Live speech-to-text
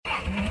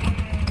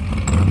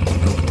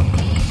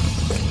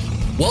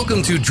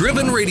Welcome to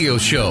Driven Radio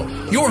Show,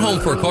 your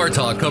home for car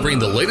talk covering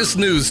the latest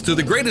news to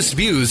the greatest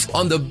views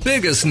on the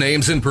biggest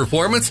names in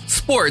performance,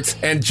 sports,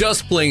 and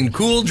just plain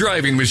cool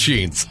driving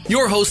machines.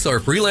 Your hosts are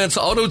freelance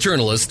auto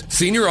journalist,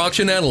 senior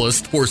auction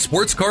analyst for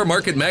Sports Car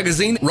Market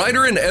Magazine,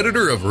 writer and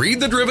editor of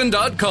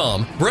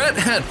ReadTheDriven.com, Brett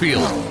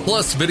Hatfield,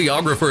 plus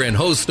videographer and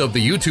host of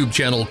the YouTube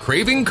channel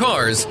Craving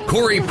Cars,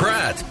 Corey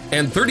Pratt,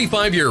 and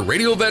 35-year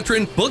radio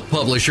veteran, book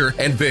publisher,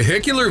 and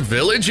vehicular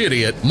village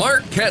idiot,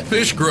 Mark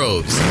Catfish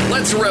Groves.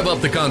 Let's rev up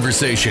the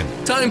conversation.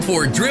 Time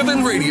for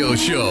Driven Radio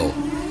Show.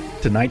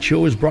 Tonight's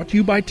show is brought to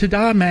you by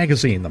Tada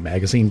Magazine, the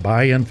magazine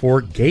by and for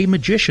gay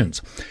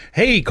magicians.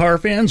 Hey, car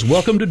fans,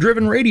 welcome to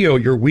Driven Radio,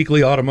 your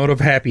weekly automotive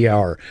happy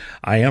hour.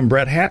 I am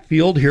Brett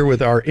Hatfield, here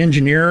with our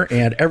engineer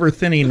and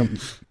ever-thinning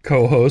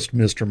co-host,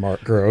 Mr.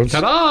 Mark Groves.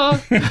 Ta-da!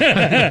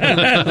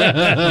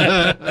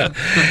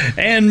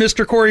 And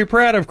Mr. Corey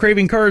Pratt of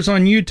Craving Cars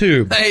on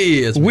YouTube. Hey,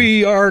 it's me.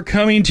 We are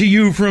coming to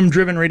you from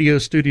Driven Radio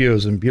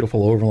Studios in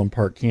beautiful Overland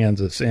Park,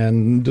 Kansas.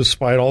 And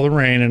despite all the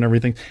rain and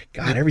everything,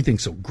 God,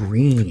 everything's so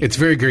green. It's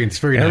very green. It's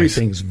very nice.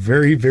 Everything's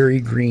very,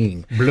 very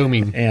green.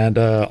 Blooming. And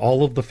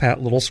all of the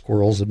fat little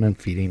squirrels have been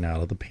feeding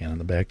out of the pen in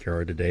the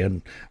backyard today.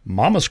 And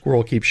Mama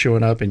Squirrel keeps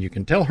showing up, and you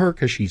can tell her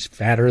because she's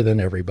fatter than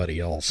everybody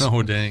else.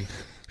 Oh, dang.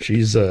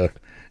 She's a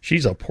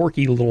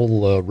porky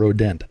little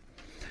rodent.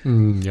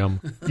 Yum.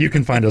 You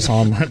can find us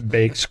on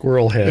Baked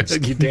Squirrel Heads.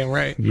 You're damn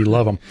right. You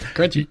love them.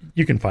 Crunchy.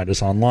 You can find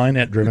us online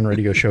at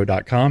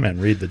drivenradioshow.com and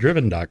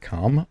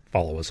readthedriven.com.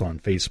 Follow us on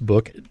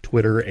Facebook,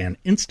 Twitter,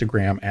 and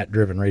Instagram at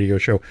Driven Radio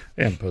Show.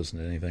 I haven't posted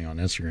anything on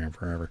Instagram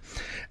forever.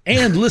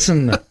 And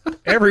listen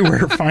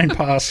everywhere fine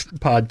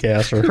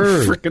podcasts are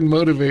heard. Freaking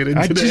motivated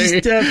I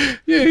today. just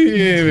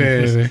yeah,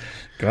 man.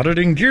 got it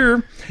in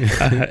gear.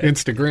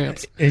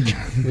 Instagrams.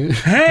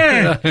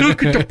 Hey,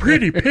 look at the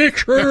pretty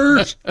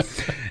pictures.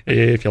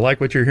 If you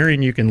like what you're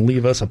hearing, you can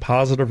leave us a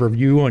positive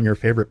review on your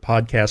favorite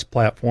podcast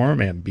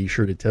platform, and be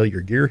sure to tell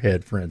your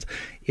gearhead friends.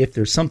 If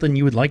there's something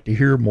you would like to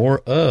hear more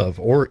of,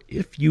 or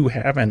if you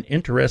have an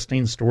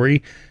interesting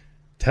story,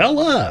 tell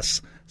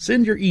us.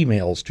 Send your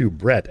emails to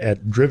Brett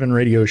at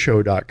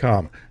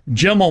drivenradioshow.com.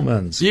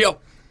 Gentlemen.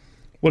 Yep.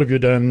 What have you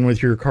done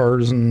with your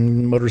cars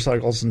and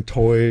motorcycles and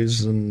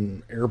toys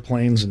and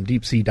airplanes and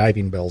deep-sea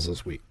diving bells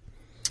this week?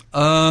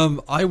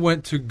 I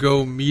went to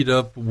go meet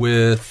up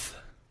with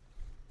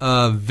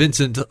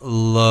Vincent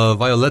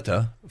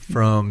LaVioletta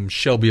from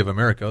Shelby of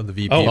America, the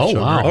VP of Shelby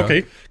of America.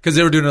 Okay. Because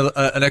they were doing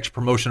an extra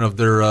promotion of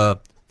their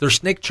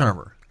Snake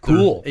Charmer.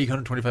 Cool.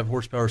 825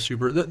 horsepower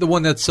Super. The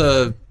one that's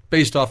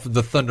based off of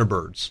the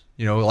Thunderbirds.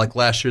 You know, like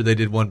last year they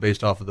did one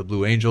based off of the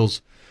Blue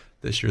Angels.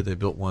 This year they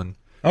built one.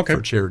 Okay.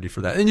 For charity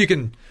for that. And you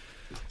can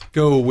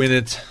go win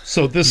it.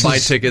 So this buy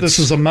is tickets. This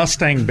is a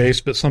Mustang base,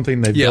 but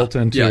something they built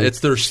into. Yeah,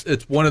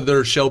 it's one of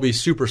their Shelby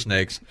Super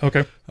Snakes.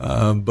 Okay.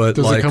 But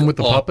Does it come with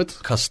the all puppets?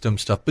 Custom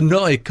stuff. But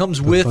no, it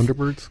comes with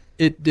Thunderbirds?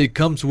 It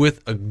comes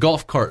with a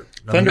golf cart.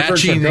 A Thunderbirds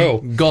matching go.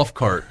 golf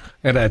cart.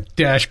 And a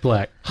dash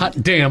black. Hot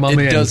damn, I'm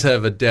in. It does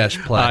have a dash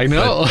plaque. I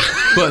know.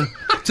 But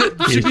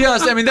to be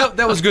honest, I mean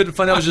that was good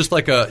fun. That was just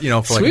like for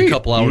like Sweet. a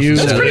couple hours. You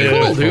That's pretty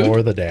live cool, dude.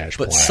 for the dash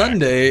But black.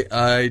 Sunday,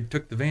 I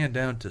took the van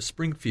down to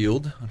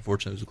Springfield.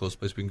 Unfortunately, it was the closest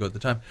place we can go at the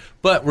time.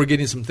 But we're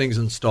getting some things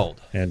installed.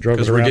 And drove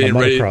it we're around getting the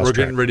ready. motocross We're track.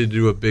 getting ready to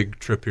do a big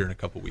trip here in a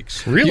couple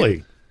weeks.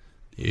 Really?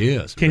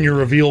 Yes. Can you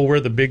reveal where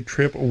the big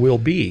trip will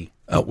be?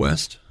 Out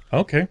west?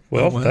 Okay.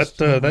 Well, Out west.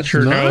 that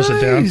sure narrows it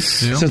down.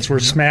 Nice. Yeah. Since we're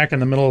smack in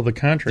the middle of the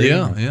country.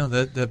 Yeah.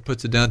 That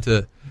puts it down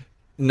to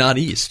not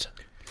east.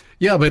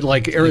 Yeah, but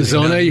like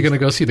Arizona, nice. you're going to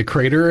go see the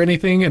crater or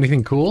anything?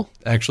 Anything cool?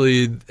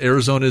 Actually,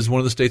 Arizona is one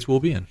of the states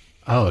we'll be in.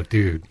 Oh,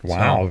 dude.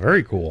 Wow.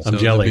 Very cool. I'm So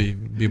jelly.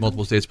 there'll be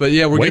multiple states, but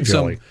yeah, Way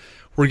jelly.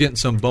 we're getting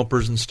some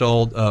bumpers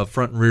installed,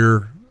 front and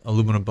rear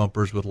aluminum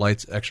bumpers with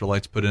lights, extra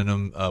lights put in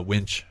them,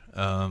 winch,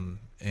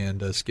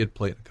 and a skid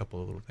plate, and a couple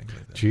of little things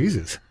like that.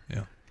 Jesus.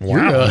 Yeah,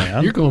 Wow,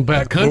 man. You're going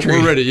back country.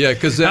 we're ready. Yeah,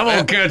 because I'm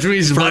on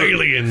countries of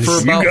aliens. for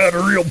You about got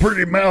a real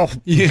pretty mouth.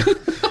 yeah.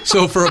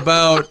 So for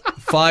about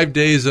 5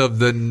 days of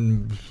the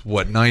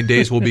 9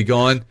 days we'll be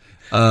gone.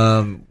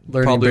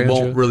 Probably banjo?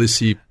 won't really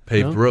see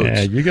paved roads.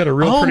 Yeah, you got a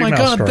real Oh pretty my mouth.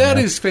 God, Star, that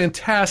man. is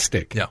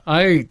fantastic. Yeah.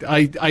 I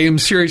am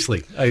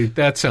seriously.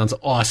 That sounds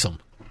awesome.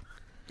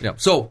 Yeah,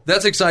 so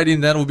that's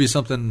exciting. That will be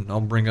something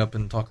I'll bring up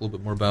and talk a little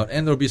bit more about.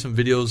 And there'll be some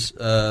videos,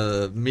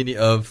 mini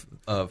of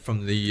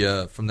from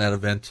that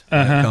event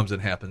that comes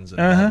and happens,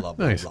 and blah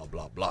blah Nice. blah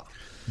blah blah.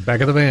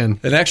 Back of the van.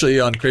 And actually,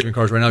 on Craving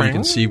Cars right now, you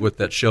can see what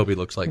that Shelby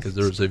looks like because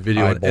there's a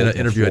video and Eyeball an to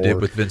interview I did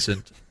floor. with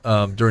Vincent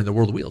during the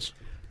World of Wheels.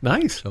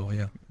 Nice. So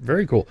yeah,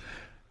 Very cool.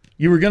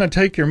 You were going to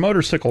take your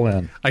motorcycle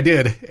in. I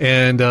did.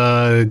 And,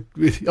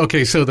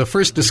 okay, so the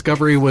first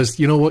discovery was,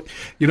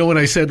 when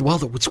I said, well,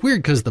 it's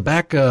weird because the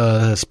back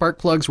spark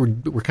plugs were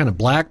kind of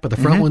black, but the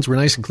front ones were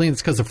nice and clean.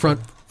 It's because the front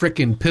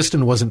frickin'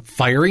 piston wasn't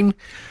firing.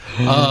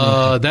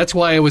 That's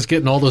why I was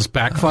getting all those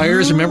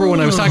backfires. Remember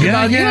when I was talking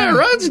about, it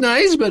runs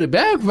nice, but it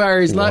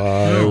backfires.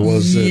 Why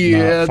was it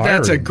not firing?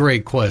 That's a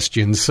great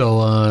question. So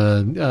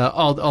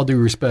I'll do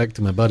respect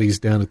to my buddies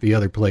down at the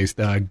other place.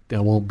 I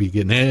won't be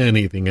getting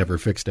anything ever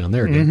fixed down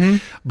there again.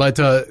 But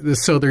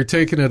so they're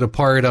taking it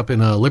apart up in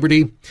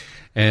Liberty.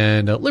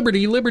 And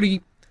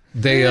Liberty.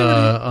 They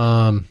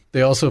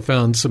also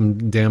found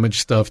some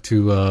damaged stuff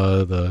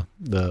to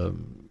the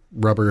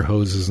rubber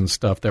hoses and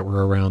stuff that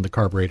were around the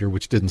carburetor,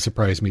 which didn't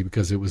surprise me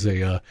because it was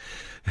a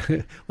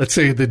let's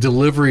say the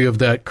delivery of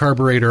that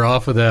carburetor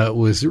off of that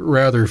was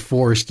rather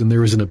forced, and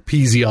there was an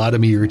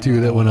episiotomy or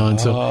two that went on.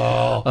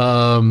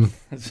 So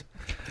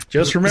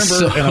just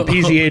remember,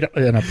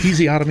 an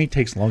episiotomy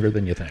takes longer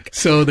than you think.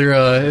 So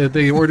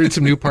they ordered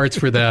some new parts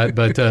for that,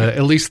 but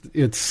at least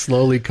it's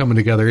slowly coming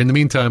together. In the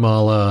meantime,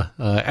 I'll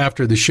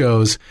after the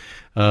shows,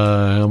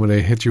 I'm going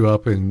to hit you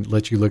up and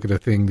let you look at a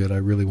thing that I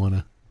really want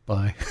to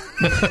buy.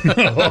 It's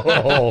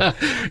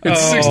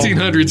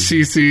 1600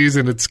 cc's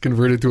and it's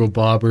converted to a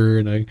bobber,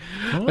 and I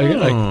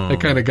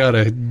kind of got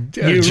a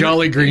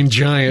Jolly Green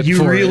Giant. You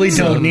for really it,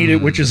 don't need it,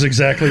 which is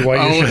exactly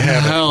why you should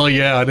have it. Hell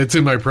yeah, and it's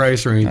in my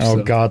price range. Oh,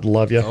 so. God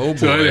love you. Oh, boy.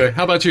 So anyway,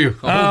 how about you?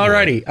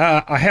 Alrighty,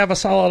 I have a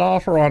solid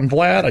offer on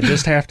Vlad. I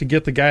just have to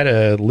get the guy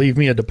to leave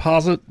me a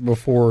deposit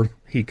before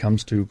he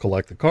comes to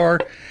collect the car.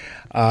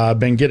 I've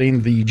been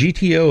getting the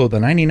GTO, the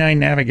 99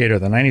 Navigator,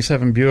 the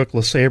 97 Buick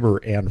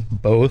LeSabre, and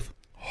both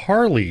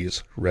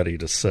Harleys ready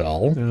to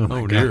sell.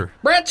 Oh, dear.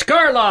 Brett's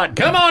Car Lot,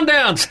 come on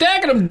down,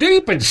 stacking them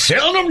deep and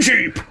selling them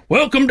cheap.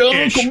 Welcome to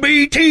Uncle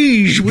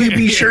BT's. We'll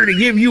be sure to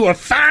give you a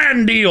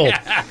fine deal.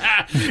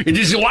 And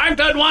just your wife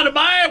doesn't want to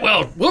buy it?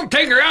 Well, we'll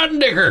take her out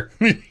and dick her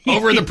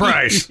over the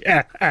price.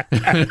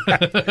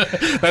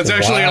 That's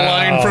actually a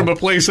line from a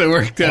place I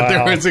worked at.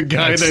 There was a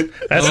guy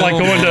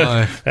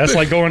that's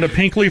like going to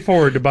Pinkley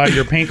Ford to buy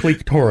your Pinkley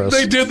Taurus.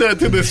 They did that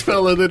to this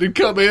fella that had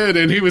come in,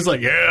 and he was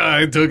like, "Yeah."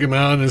 I took him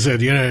out and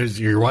said, "Is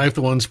your wife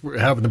the one's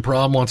having the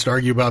problem? Wants to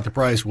argue about the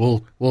price?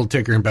 We'll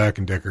take her back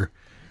and dick her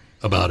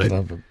about it."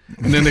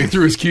 And then they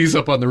threw his keys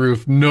up on the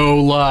roof. No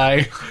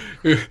lie.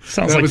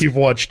 Sounds like you've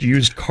watched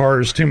Used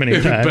Cars too many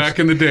times. Back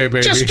in the day,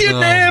 baby. Just get in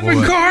the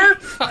effing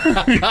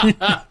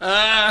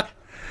car.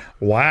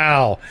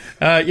 Wow.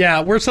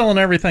 Yeah, we're selling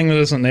everything that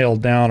isn't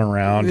nailed down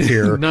around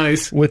here.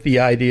 Nice. With the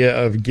idea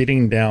of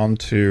getting down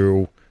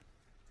to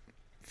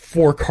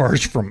 4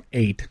 cars from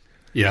 8.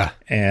 Yeah.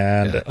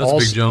 And that's a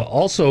big jump.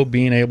 also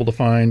being able to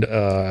find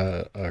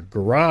a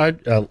garage,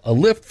 a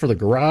lift for the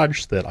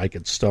garage that I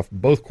could stuff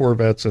both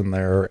Corvettes in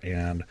there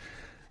and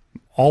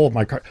all of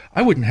my cars.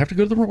 I wouldn't have to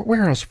go to the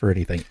warehouse for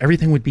anything.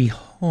 Everything would be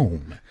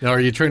home. Now, are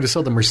you trying to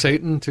sell the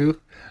Mercedes too?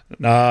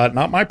 Not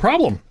my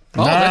problem.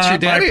 Oh, that's your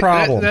daddy? My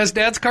problem. That's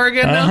Dad's car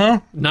again now? Uh-huh.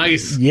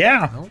 Nice.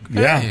 Yeah.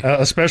 Okay. Yeah.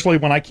 Especially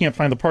when I can't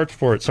find the parts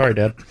for it. Sorry,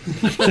 Dad.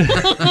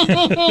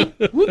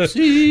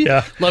 Whoopsie.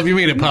 Yeah. Love you,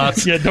 mean it,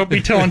 Pops. Yeah, don't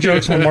be telling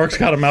jokes when Mark's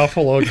got a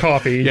mouthful of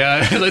coffee.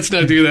 Yeah, let's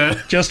not do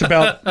that. Just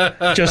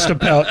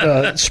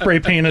about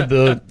spray painted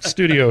the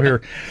studio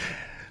here.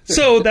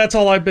 So that's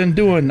all I've been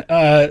doing.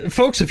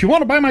 Folks, if you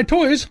want to buy my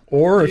toys,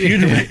 or if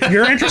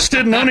you're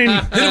interested in owning...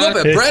 Hit him up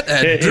at Brett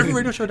at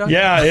DrivenRadioShow.com.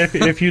 Yeah,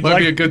 if you'd Might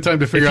like... be a good time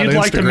to figure out If you'd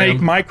like to Instagram. make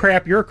my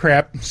crap your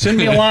crap, send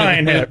me a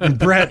line at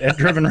Brett at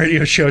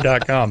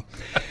DrivenRadioShow.com.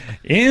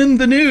 In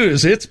the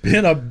news, it's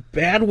been a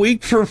bad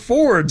week for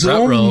Fords.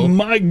 Ruh-roh. Oh,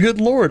 my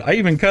good Lord. I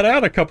even cut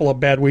out a couple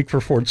of bad week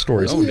for Ford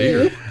stories. Oh,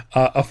 dear.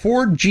 A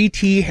Ford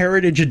GT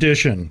Heritage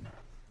Edition.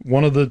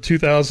 One of the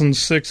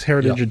 2006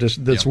 Heritage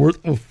Edition that's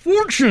worth a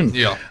fortune.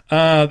 Yeah.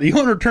 The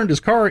owner turned his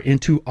car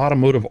into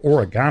automotive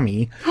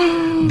origami.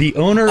 The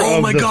owner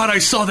Oh, my God, I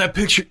saw that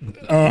picture.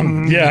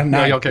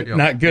 Not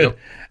good. Yep.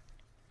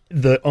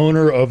 The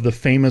owner of the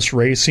famous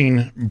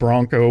racing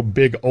Bronco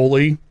Big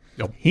Ole,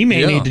 he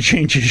may need to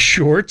change his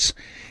shorts.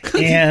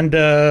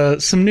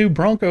 And some new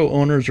Bronco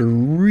owners are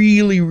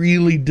really,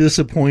 really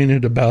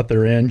disappointed about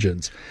their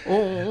engines.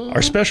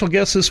 Our special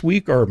guests this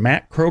week are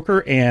Matt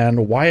Croker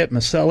and Wyatt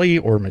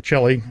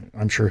Michelli.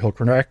 I'm sure he'll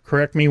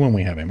correct me when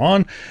we have him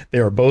on. They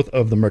are both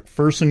of the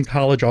McPherson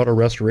College Auto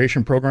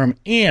Restoration Program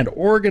and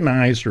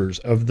organizers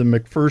of the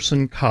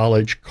McPherson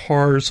College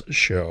Cars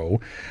Show,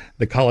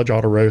 the College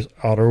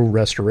Auto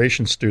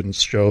Restoration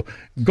Students Show,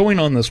 going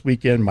on this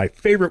weekend, my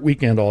favorite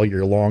weekend all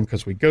year long,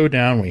 because we go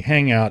down, we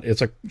hang out.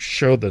 It's a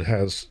show that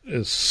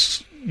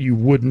is you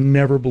would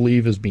never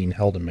believe is being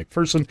held in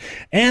McPherson.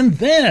 And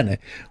then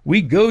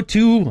we go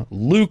to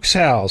Luke's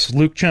house.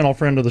 Luke, channel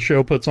friend of the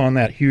show, puts on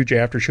that huge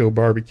after-show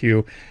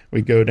barbecue.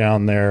 We go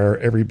down there,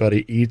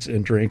 everybody eats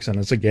and drinks, and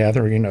it's a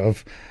gathering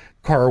of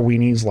car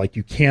weenies like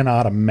you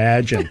cannot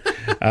imagine.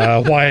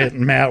 Wyatt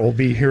and Matt will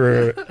be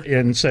here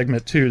in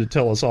segment 2 to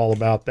tell us all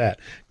about that.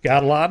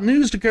 Got a lot of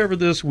news to cover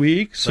this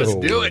week, so Let's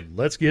do it.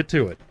 Let's get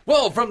to it.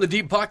 Well, from the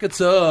deep pockets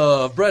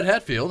of Brett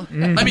Hatfield,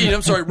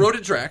 Road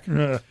and Track,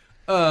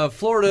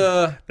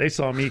 Florida. They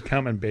saw me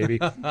coming, baby.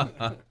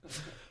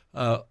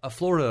 A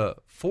Florida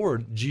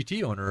Ford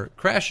GT owner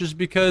crashes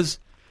because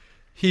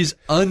he's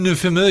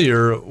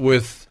unfamiliar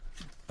with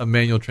a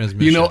manual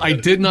transmission. You know, I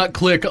did not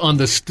click on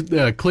the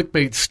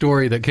clickbait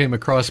story that came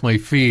across my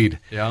feed.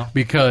 Yeah.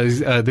 Because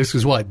this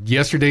was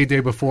yesterday, day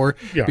before?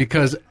 Yeah.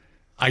 Because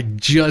I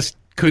just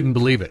couldn't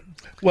believe it.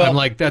 Well, I'm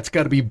like, that's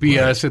got to be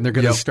BS, and they're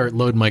going to start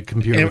loading my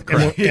computer with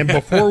crap. And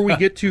before we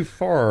get too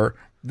far,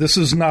 this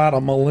is not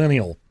a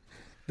millennial.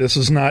 This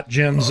is not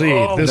Gen Z.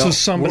 This is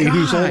somebody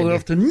who's old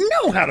enough to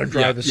know how to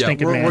drive a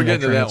stinking manual we're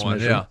getting to that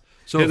transmission. one, yeah.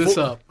 So Hit us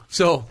up.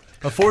 So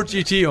a Ford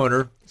GT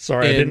owner.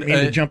 Sorry, I didn't mean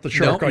to jump the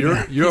shark on you.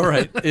 You're all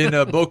right. In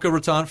Boca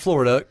Raton,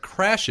 Florida,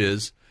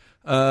 crashes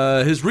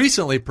his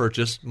recently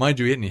purchased, mind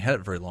you, he hadn't had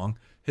it very long,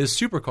 his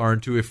supercar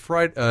into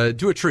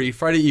a tree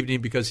Friday evening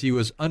because he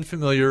was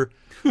unfamiliar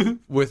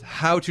with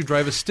how to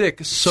drive a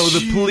stick, so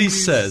the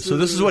police says. So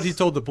this is what he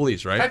told the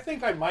police, right? I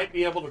think I might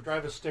be able to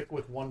drive a stick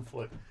with one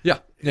foot. Yeah.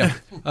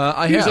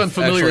 He's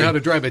unfamiliar how to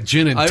drive a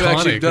gin and tonic. I've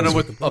actually done it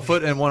with a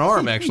foot and one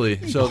arm,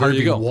 actually. So there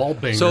you go.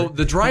 Wallbanger. So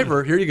the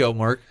driver, here you go,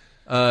 Mark,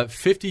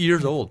 50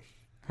 years old.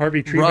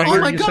 Harvey Treebanger,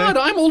 Oh, my God,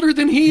 I'm older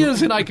than he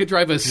is, and I could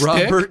drive a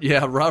stick? Robert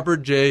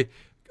J.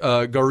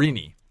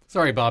 Garini.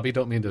 Sorry, Bobby,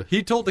 don't mean to.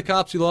 He told the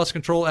cops he lost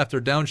control after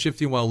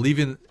downshifting while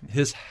leaving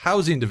his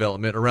housing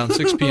development around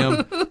 6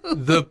 p.m.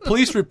 The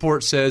police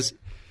report says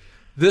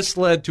this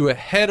led to a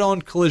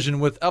head-on collision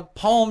with a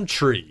palm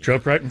tree.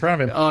 Jumped right in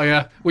front of him. Oh,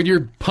 yeah. When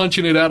you're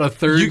punching it out of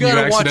third, You you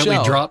gotta watch accidentally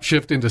out. drop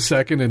shift into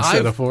second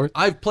instead of fourth.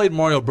 I've played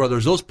Mario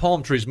Brothers. Those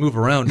palm trees move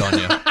around on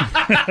you.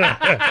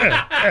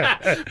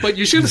 But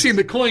you should have seen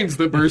the coins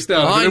that burst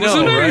out. I It was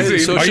know, right? amazing.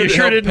 So Are you should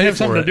sure help it didn't pay have for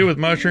something it. to do with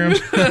mushrooms?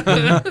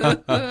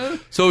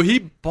 So he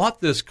bought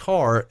this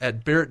car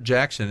at Barrett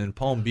Jackson in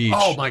Palm Beach.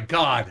 Oh, my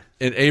God.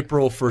 In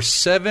April for early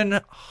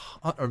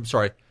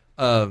 700.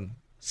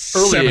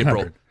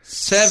 April,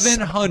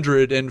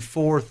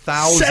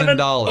 $704,000.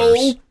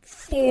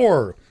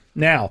 704.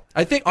 Now,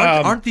 I think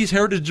aren't these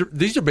heritage?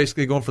 These are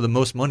basically going for the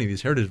most money.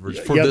 These heritage for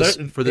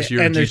this year,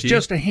 and in there's GT.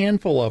 just a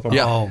handful of them.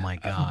 Yeah. Oh, my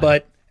God.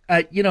 But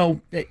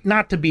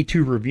not to be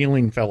too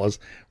revealing, fellas,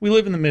 we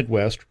live in the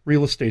Midwest.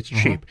 Real estate's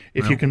cheap.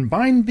 If you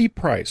combine the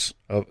price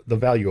of the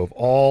value of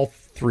all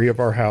three of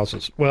our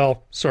houses,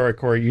 well, sorry,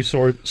 Corey, you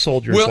sold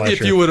yours well, last if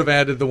year. you would have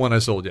added the one I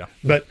sold, yeah.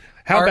 But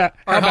how our about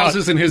house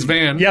is in his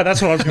van. Yeah,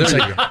 that's what I was going to say.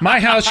 My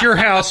house, your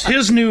house,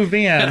 his new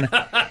van.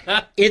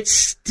 It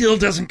still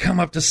doesn't come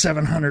up to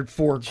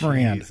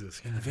 $704,000. Jesus.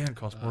 And the van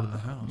costs more than the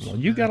house. Well,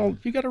 you got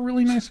a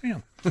really nice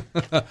van.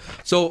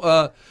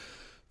 So,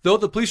 though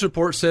the police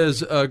report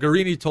says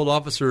Garini told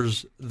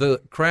officers the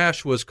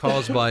crash was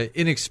caused by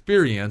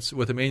inexperience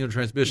with a manual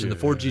transmission, the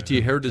Ford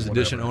GT Heritage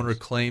Edition owner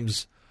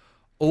claims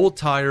old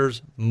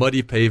tires,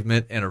 muddy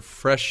pavement, and a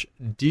fresh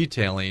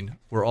detailing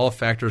were all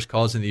factors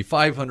causing the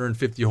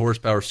 550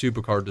 horsepower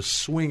supercar to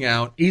swing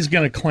out. He's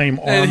going to claim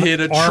And hit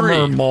a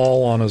Armor tree.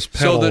 Mall on his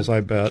pedals, So I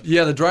bet.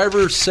 Yeah, the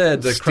driver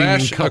said the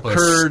crash Cup of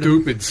occurred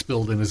stupid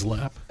spilled in his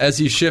lap. as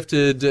he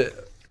shifted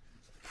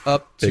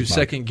up to Big Mike.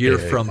 second gear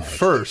Big from Mike.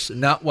 first,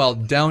 not while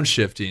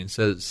downshifting,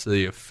 says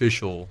the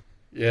official,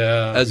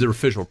 Yeah. as the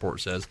official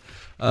report says.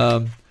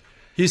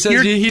 He says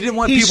You're- he didn't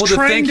want he's people to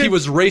trying think to- he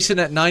was racing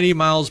at 90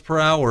 miles per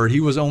hour.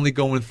 He was only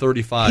going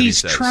 35, he He's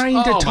says. trying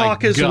to Oh, my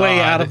talk his God. way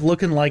out of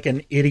looking like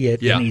an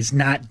idiot, Yeah. and he's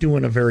not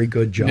doing a very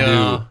good job.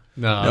 No.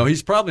 No,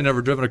 he's probably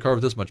never driven a car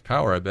with this much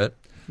power, I bet.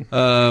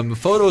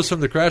 Photos from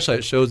the crash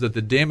site shows that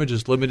the damage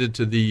is limited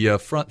to the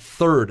front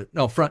third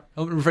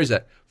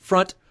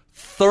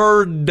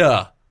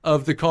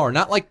of the car.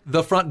 Not like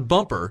the front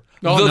bumper,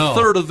 Oh, the no.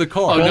 third of the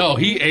car. Oh, no,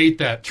 he ate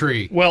that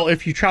tree. Well,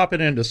 if you chop it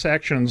into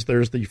sections,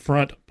 there's the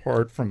front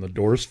part from the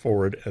doors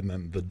forward, and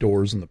then the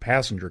doors in the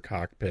passenger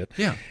cockpit.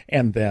 Yeah.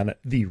 And then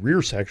the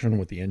rear section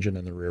with the engine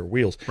and the rear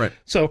wheels. Right.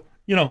 So,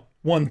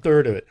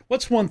 1/3 of it.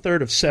 What's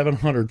 1/3 of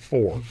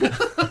 704?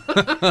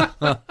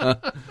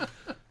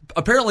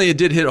 Apparently, it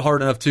did hit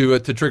hard enough to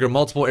trigger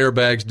multiple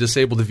airbags,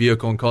 disable the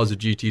vehicle, and cause the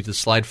GT to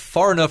slide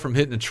far enough from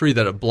hitting a tree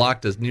that it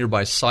blocked a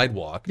nearby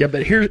sidewalk. Yeah,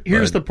 but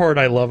here's the part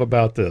I love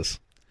about this.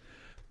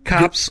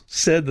 Cops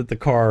said that the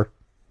car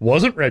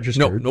wasn't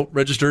registered. Nope,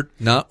 registered,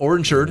 not or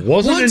insured.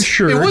 Wasn't What?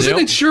 insured. It wasn't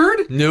Nope. insured?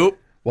 Nope.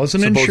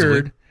 Wasn't Supposedly.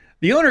 insured.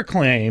 The owner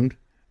claimed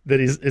that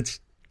it's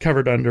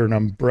covered under an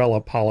umbrella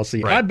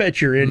policy. Right. I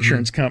bet your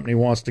insurance company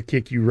wants to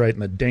kick you right in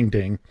the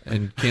ding-ding.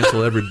 And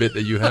cancel every bit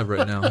that you have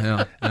right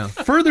now. Yeah.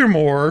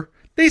 Furthermore,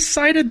 they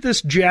cited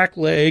this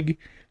jackleg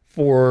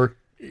for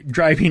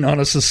driving on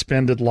a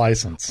suspended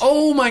license,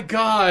 Oh, my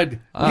God.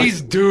 He's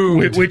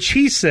doomed. which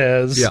he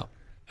says Yeah.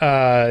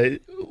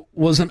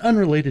 was an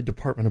unrelated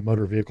Department of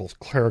Motor Vehicles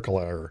clerical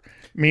error,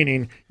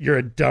 meaning you're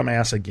a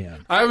dumbass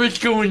again. I was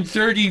going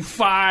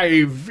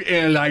 35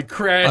 and I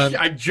crashed.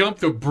 I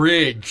jumped a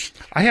bridge.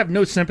 I have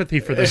no sympathy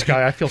for this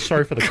guy. I feel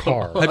sorry for the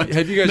car.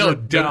 Have you guys No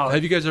ever doubt.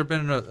 have you guys ever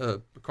been in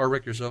a car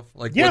wreck yourself?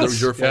 Like Yes. whether it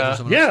was your fault Yeah. or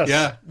someone Yes. else?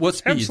 Yeah. What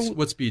speeds? Absolutely.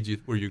 What speeds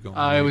were you going?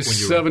 I was when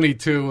you were-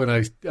 72 and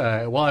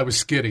I was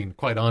skidding,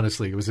 quite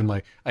honestly. It was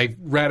I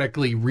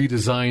radically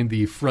redesigned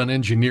the front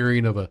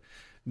engineering of a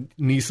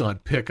Nissan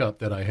pickup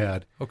that I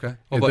had. Okay.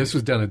 And this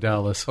was done in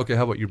Dallas. Okay.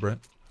 How about you,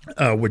 Brent?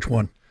 Which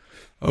one?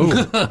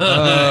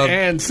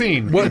 And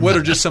scene. What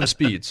are just some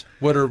speeds?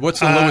 What's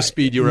the lowest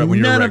speed you were at when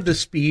you were None wrecked? of the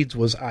speeds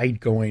was I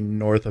going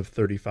north of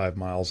 35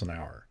 miles an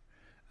hour.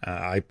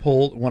 I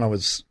pulled when I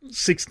was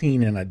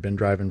 16 and I'd been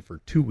driving for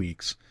 2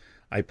 weeks.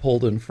 I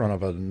pulled in front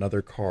of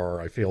another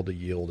car. I failed to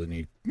yield, and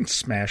he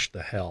smashed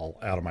the hell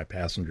out of my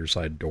passenger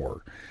side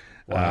door.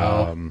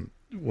 Wow.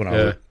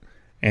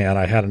 And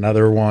I had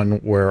another one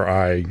where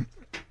I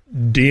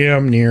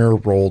damn near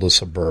rolled a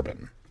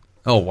Suburban.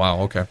 Oh, wow.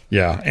 Okay.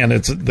 Yeah, and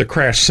the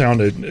crash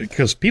sounded,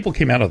 because people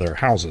came out of their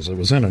houses. It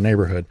was in a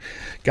neighborhood.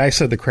 Guy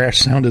said the crash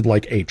sounded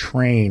like a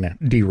train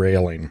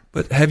derailing.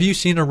 But have you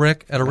seen a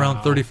wreck at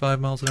around 35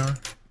 miles an hour?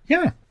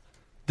 Yeah.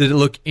 Did it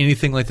look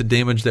anything like the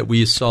damage that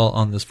we saw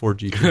on this Ford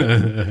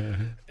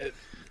GT?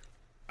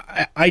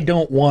 I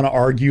don't want to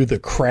argue the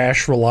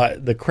crash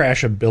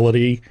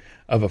ability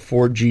of a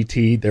Ford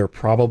GT. They're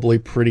probably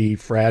pretty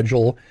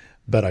fragile,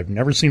 but I've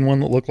never seen one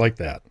that looked like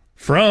that.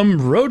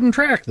 From Road and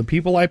Track, the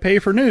people I pay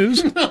for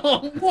news.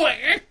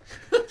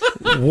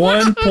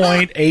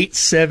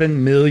 $1.87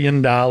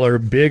 million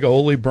big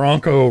Ole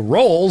Bronco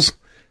rolls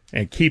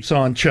and keeps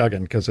on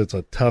chugging because it's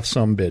a tough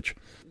sumbitch.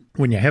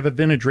 When you have a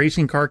vintage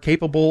racing car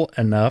capable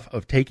enough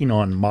of taking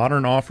on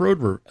modern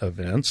off-road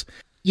events,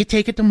 you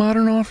take it to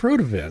modern off-road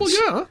events.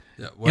 Well,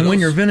 Yeah, And when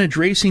your vintage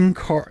racing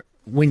car,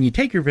 when you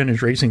take your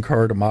vintage racing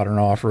car to modern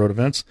off-road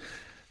events,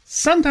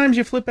 sometimes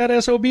you flip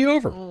that SOB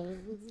over.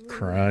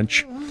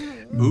 Crunch.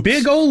 Oops.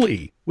 Big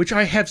Ole, which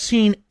I have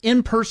seen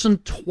in person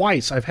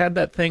twice. I've had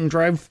that thing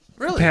drive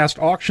past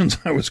auctions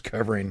I was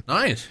covering.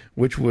 Nice.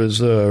 Which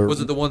was...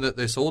 Was it the one that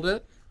they sold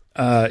it?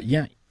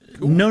 Yeah.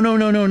 Cool.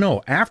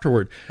 No.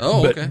 Afterward.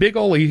 Oh, but okay. Big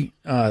Ole,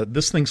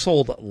 this thing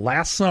sold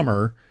last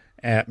summer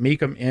at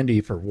Mecum Indy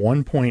for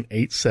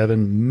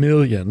 $1.87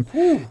 million.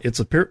 Whew. It's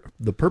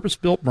the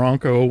purpose-built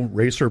Bronco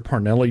racer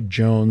Parnelli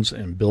Jones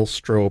and Bill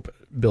Strope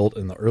built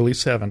in the early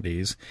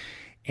 70s.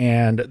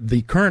 And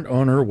the current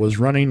owner was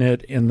running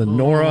it in the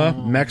Nora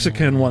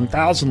Mexican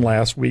 1000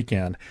 last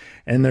weekend.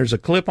 And there's a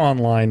clip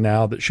online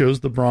now that shows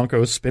the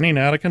Bronco spinning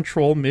out of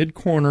control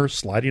mid-corner,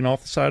 sliding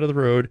off the side of the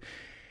road,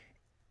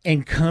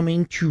 and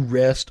coming to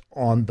rest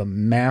on the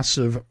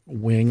massive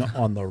wing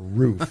on the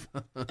roof.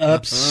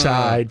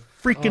 Upside,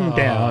 freaking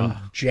down,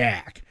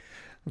 jack.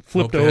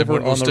 Flipped Hope they had over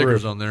one of those on the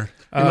stickers roof. on there.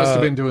 he must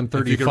have been doing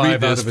if you could read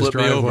 35 out this, of his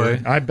flip me over.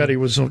 driveway. I bet he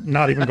was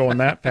not even going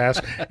that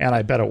fast, and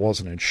I bet it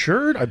wasn't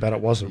insured. I bet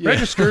it wasn't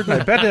registered, and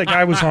I bet the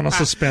guy was on a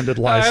suspended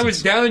license. I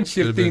was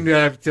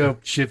downshifting,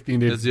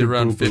 shifting it. Is he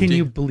around 50? Can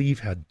you believe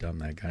how dumb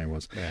that guy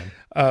was?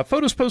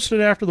 Photos posted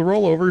after the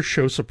rollover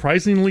show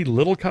surprisingly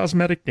little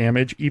cosmetic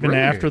damage, even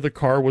Really? after the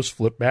car was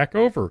flipped back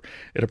over.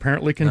 It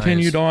apparently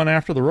continued on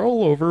after the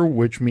rollover,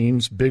 which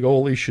means Big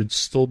Ole should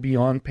still be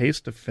on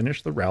pace to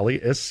finish the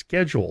rally as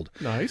scheduled.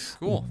 Nice.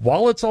 Cool.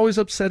 While it's always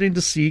upsetting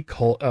to see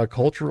a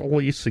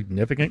culturally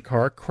significant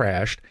car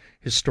crashed,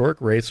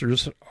 historic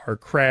racers are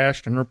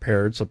crashed and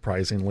repaired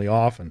surprisingly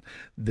often.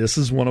 This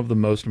is one of the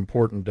most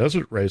important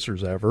desert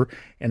racers ever,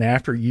 and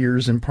after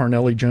years in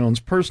Parnelli Jones'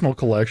 personal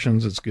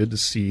collections, it's good to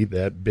see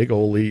that Big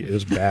Ole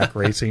is back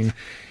racing,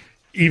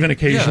 even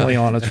occasionally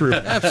on its roof.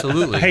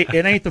 Absolutely. Hey,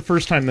 it ain't the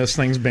first time this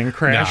thing's been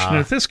crashed, and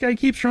if this guy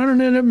keeps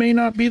running it may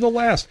not be the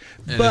last.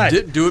 And But it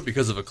didn't do it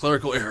because of a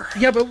clerical error.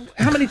 yeah, but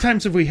how many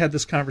times have we had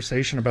this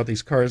conversation about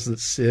these cars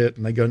that sit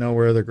and they go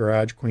nowhere? They're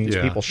garage queens.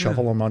 Yeah. People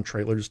shovel them on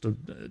trailers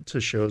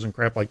to shows and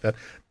crap like that.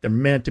 They're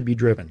meant to be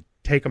driven.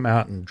 Take them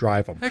out and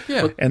drive them. Heck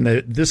yeah. And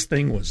this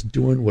thing was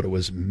doing what it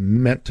was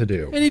meant to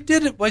do. And he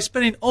did it by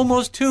spending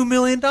almost $2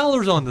 million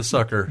on the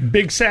sucker.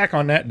 Big sack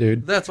on that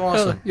dude. That's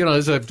awesome.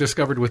 As I've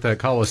discovered with that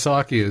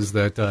Kawasaki is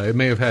that it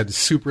may have had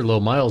super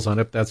low miles on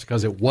it, but that's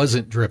because it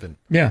wasn't driven.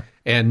 Yeah.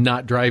 And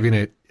not driving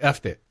it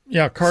effed it.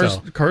 Yeah, cars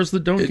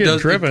that don't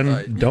get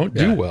driven don't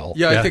do well.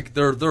 Yeah, I think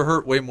they're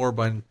hurt way more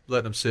by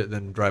letting them sit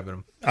than driving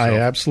them. I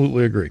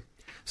absolutely agree.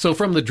 So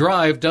from the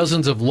drive,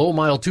 dozens of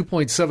low-mile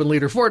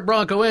 2.7-liter Ford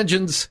Bronco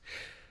engines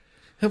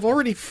have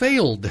already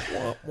failed.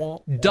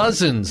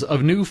 Dozens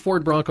of new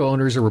Ford Bronco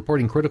owners are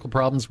reporting critical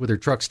problems with their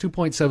truck's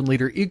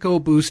 2.7-liter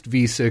EcoBoost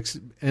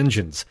V6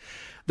 engines.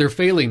 They're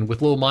failing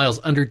with low miles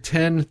under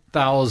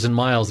 10,000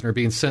 miles and are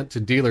being sent to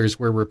dealers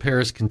where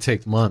repairs can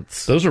take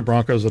months. Those are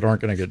Broncos that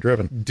aren't going to get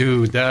driven.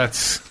 Dude,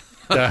 that's...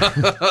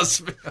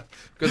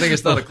 Good thing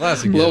it's not a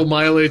classic low yet.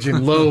 mileage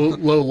and low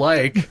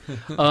like.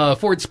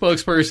 Ford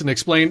spokesperson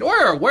explained,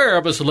 we're aware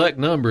of a select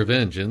number of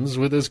engines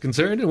with this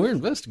concern, and we're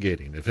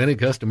investigating. If any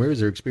customers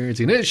are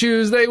experiencing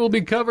issues, they will be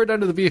covered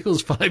under the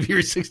vehicle's 5-year,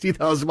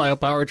 60,000-mile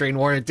powertrain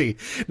warranty.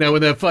 Now,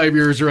 when that 5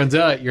 years runs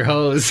out, you're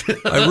hosed.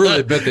 I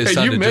really bet they And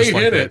sounded you may just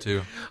like hit that, it.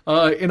 too.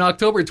 In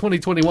October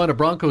 2021, a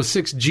Bronco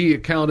 6G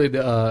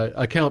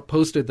account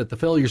posted that the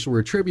failures were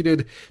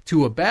attributed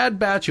to a bad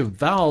batch of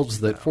valves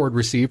that Ford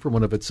received from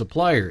one of its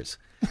suppliers.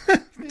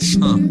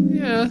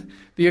 Yeah.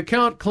 The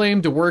account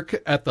claimed to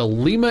work at the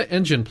Lima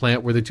engine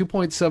plant where the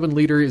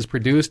 2.7-liter is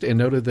produced and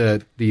noted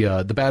that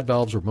the bad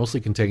valves were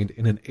mostly contained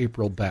in an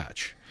April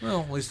batch.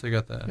 Well, at least they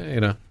got that.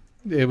 You know,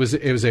 It was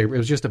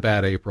just a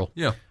bad April.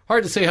 Yeah.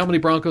 Hard to say how many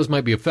Broncos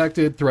might be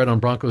affected. Threat on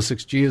Bronco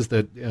 6G is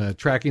that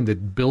tracking the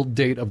build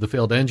date of the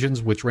failed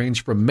engines, which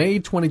ranged from May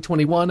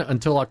 2021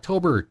 until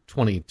October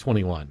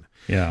 2021.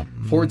 Yeah.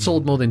 Ford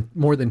sold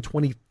more than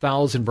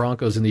 20,000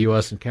 Broncos in the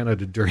U.S. and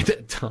Canada during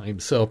that time.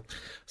 So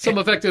some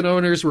affected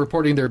owners are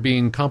reporting they're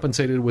being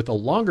compensated with a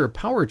longer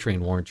powertrain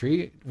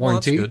warranty. Well,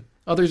 that's good.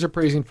 Others are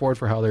praising Ford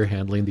for how they're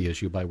handling the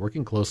issue by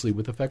working closely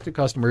with affected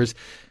customers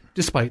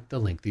despite the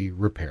lengthy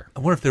repair. I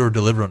wonder if they were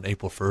delivered on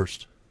April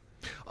 1st.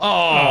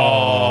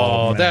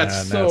 Oh, man,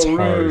 that's so that's rude.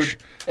 harsh.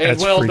 And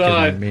That's well freaking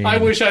done. mean. I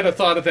wish I'd have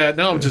thought of that.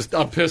 Now I'm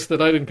pissed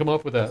that I didn't come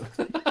up with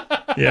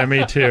that. Yeah,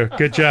 me too.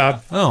 Good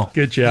job. Oh,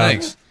 Good job.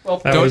 Thanks.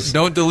 That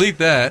Don't delete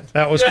that.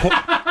 that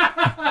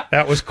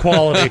was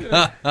quality.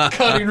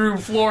 Cutting room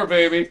floor,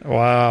 baby.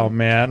 Wow,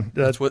 man.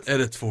 That's what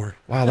edit's for.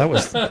 Wow, that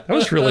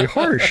was really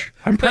harsh.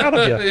 I'm proud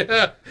of you.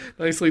 Yeah,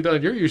 nicely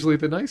done. You're usually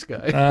the nice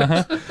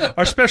guy.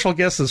 Our special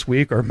guests this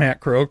week are Matt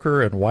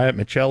Croker and Wyatt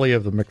Michelli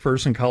of the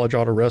McPherson College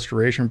Auto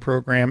Restoration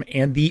Program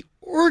and the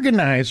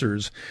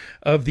organizers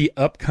of the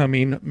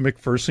upcoming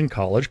McPherson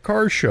College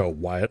Car Show.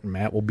 Wyatt and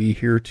Matt will be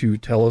here to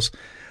tell us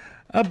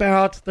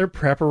about their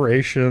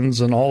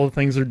preparations and all the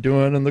things they're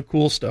doing and the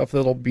cool stuff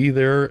that'll be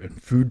there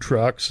and food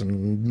trucks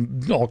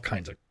and all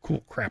kinds of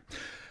cool crap.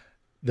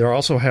 They're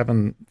also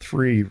having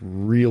 3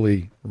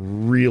 really,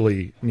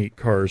 really neat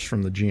cars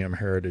from the GM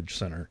Heritage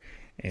Center.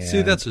 And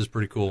See, that's just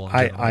pretty cool.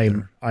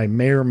 I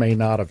may or may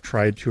not have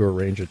tried to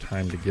arrange a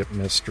time to get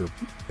Mr.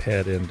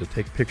 Pet in to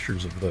take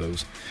pictures of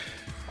those.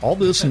 All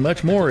this and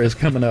much more is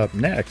coming up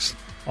next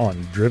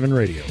on Driven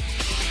Radio.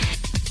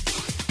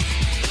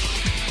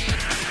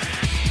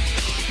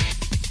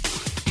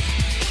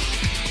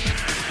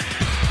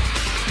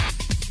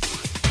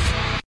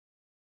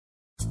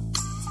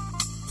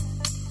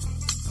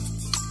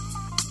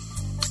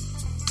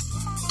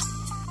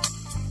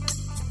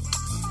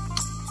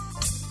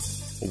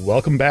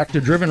 Welcome back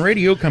to Driven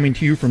Radio, coming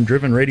to you from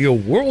Driven Radio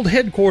World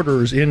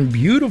Headquarters in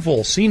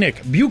beautiful,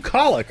 scenic,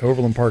 bucolic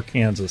Overland Park,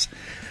 Kansas.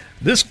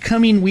 This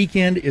coming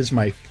weekend is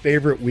my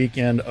favorite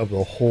weekend of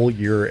the whole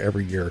year,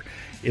 every year.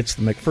 It's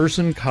the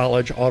McPherson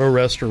College Auto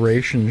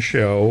Restoration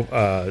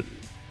Show.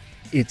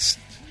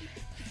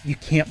 You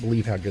can't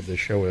believe how good this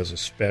show is,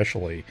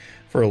 especially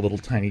for a little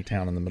tiny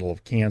town in the middle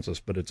of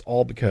Kansas, but it's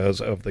all because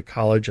of the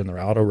college and their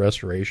auto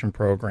restoration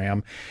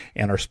program.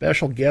 And our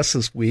special guests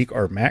this week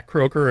are Matt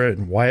Croker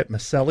and Wyatt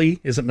Michelli.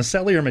 Is it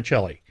Michelli or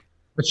Michelli?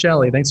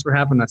 Michelli, thanks for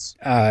having us.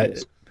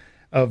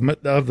 Of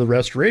the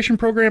restoration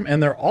program,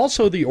 and they're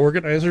also the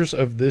organizers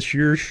of this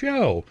year's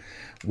show.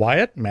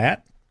 Wyatt,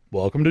 Matt,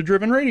 welcome to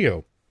Driven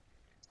Radio.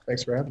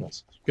 Thanks for having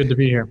us. Good to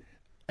be here.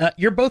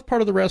 You're both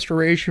part of the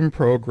restoration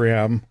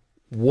program.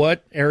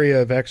 What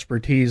area of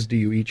expertise do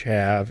you each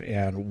have,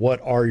 and what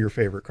are your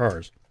favorite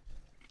cars?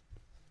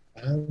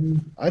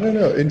 I don't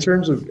know. In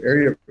terms of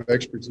area of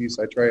expertise,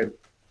 I try and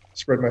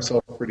spread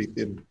myself pretty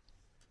thin.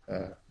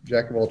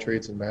 Jack of all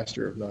trades and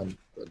master of none.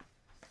 But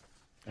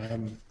I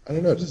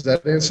don't know. Does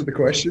that answer the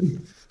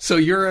question? So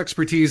your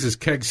expertise is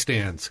keg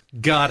stands.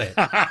 Got it.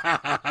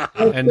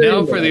 And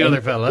now for the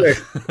other fella.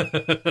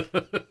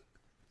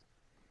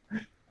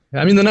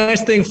 I mean, the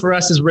nice thing for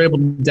us is we're able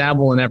to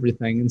dabble in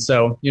everything. And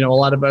so, a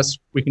lot of us,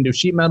 we can do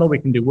sheet metal, we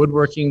can do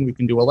woodworking, we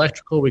can do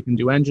electrical, we can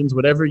do engines,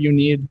 whatever you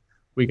need,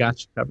 we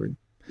got you covered.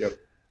 Yep.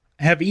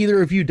 Have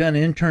either of you done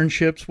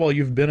internships while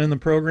you've been in the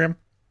program?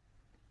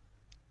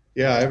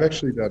 Yeah, I've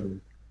actually done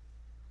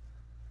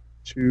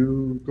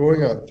 2,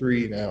 going on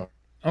 3 now.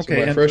 Okay.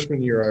 So my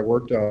freshman year, I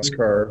worked on this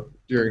car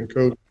during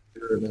COVID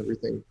and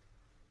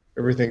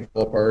everything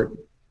fell apart.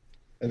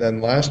 And then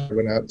last year, I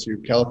went out to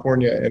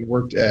California and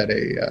worked at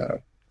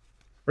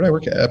where did I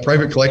work at? A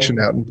private collection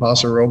out in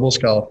Paso Robles,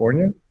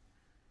 California.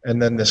 And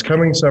then this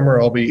coming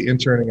summer, I'll be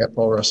interning at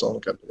Paul Russell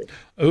 & Company.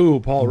 Oh,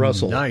 Paul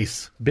Russell.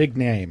 Nice. Big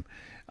name.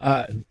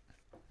 How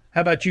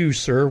about you,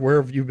 sir? Where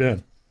have you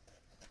been?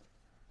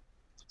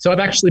 So I've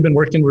actually been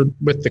working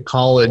with the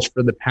college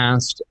for the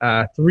past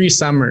 3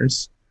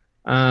 summers.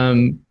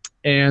 And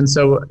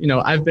so,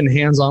 I've been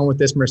hands-on with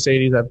this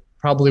Mercedes. I'm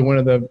probably one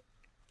of the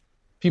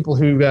people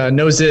who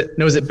knows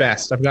it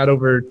best. I've got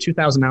over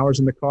 2,000 hours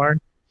in the car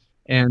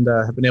and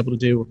have been able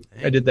to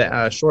I did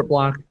the short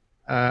block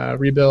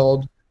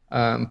rebuild,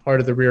 part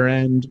of the rear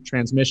end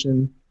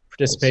transmission,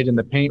 participated in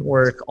the paint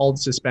work, all the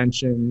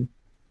suspension,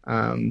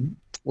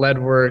 lead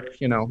work,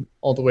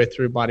 all the way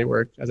through body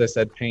work, as I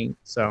said, paint.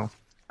 So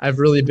I've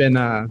really been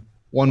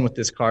one with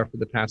this car for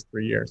the past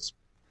 3 years.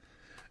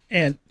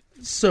 And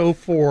so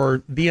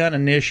for the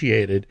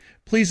uninitiated,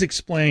 please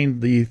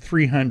explain the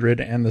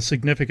 300 and the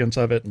significance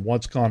of it and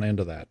what's gone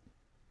into that.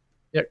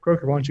 Yeah,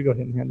 Croker, why don't you go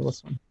ahead and handle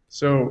this one?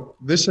 So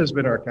this has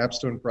been our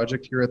capstone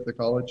project here at the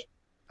college.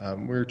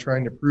 We're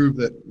trying to prove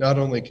that not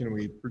only can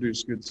we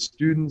produce good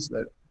students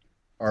that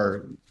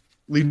are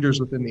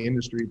leaders within the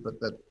industry, but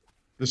that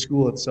the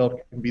school itself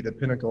can be the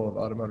pinnacle of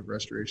automotive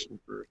restoration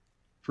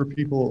for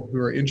people who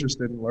are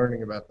interested in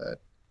learning about that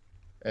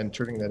and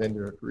turning that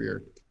into a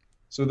career.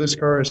 So this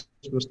car is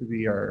supposed to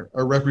be our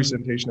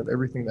representation of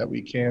everything that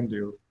we can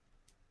do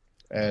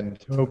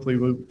and hopefully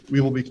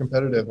we will be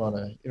competitive on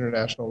an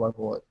international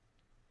level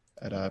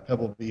at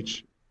Pebble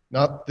Beach,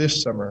 not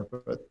this summer,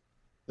 but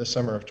the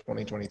summer of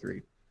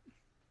 2023.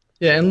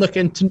 Yeah, and look,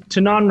 and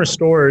to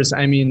non-restorers,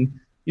 I mean,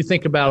 you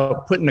think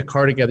about putting a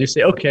car together. You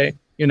say, okay,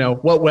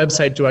 what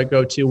website do I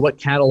go to? What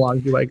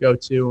catalog do I go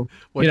to?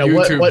 What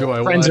YouTube what do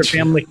I friends watch? or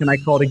family can I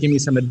call to give me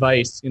some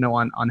advice,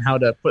 on how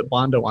to put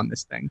Bondo on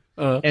this thing?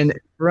 And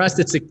for us,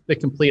 it's the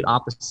complete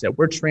opposite.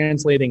 We're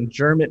translating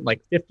German,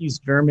 like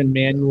 50s German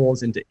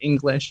manuals into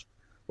English.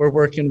 We're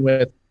working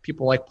with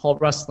people like Paul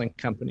Russell &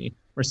 Company,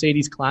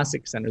 Mercedes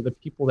Classic Center, the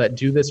people that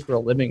do this for a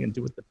living and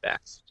do it the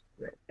best.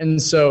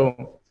 And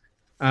so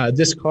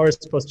this car is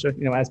supposed to,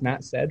 as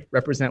Matt said,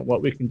 represent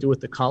what we can do with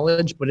the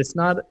college, but it's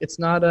not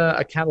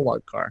a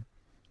catalog car.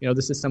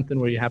 This is something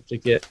where you have to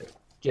get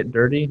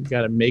dirty. You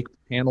got to make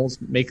panels,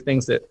 make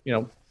things that,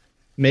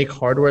 make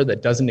hardware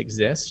that doesn't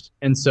exist.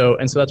 And so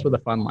that's where the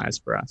fun lies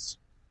for us.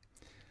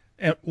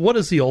 And what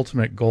is the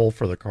ultimate goal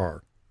for the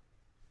car?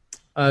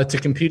 To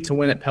compete to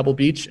win at Pebble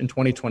Beach in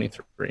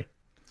 2023.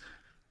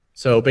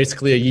 So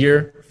basically a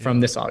year from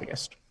this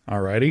August.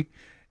 All righty.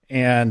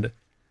 And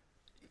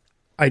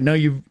I know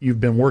you've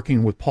been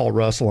working with Paul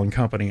Russell &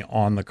 Company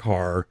on the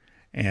car,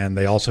 and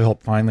they also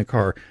helped find the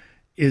car.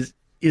 Is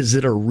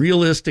it a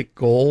realistic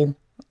goal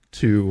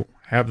to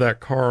have that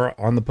car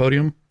on the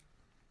podium?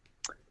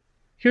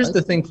 Here's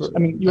the thing.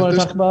 You want to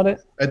talk about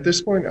it? At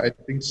this point, I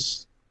think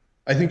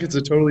it's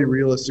a totally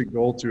realistic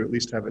goal to at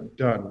least have it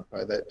done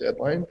by that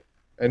deadline.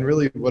 And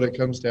really what it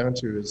comes down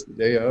to is the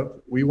day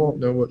of, we won't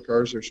know what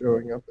cars are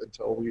showing up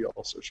until we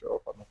also show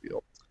up on the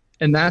field.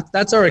 And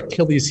that's our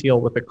Achilles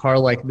heel with a car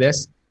like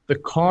this. The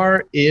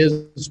car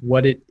is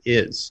what it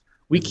is.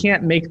 We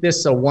can't make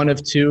this a one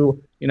of two,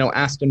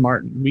 Aston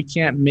Martin. We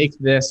can't make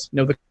this,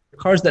 the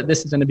cars that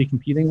this is going to be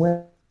competing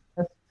with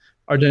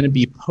are going to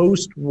be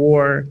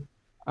post-war,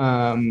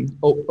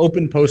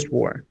 open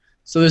post-war.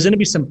 So there's going to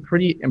be some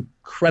pretty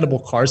incredible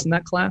cars in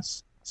that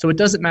class. So it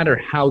doesn't matter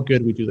how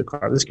good we do the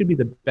car. This could be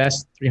the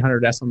best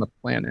 300S on the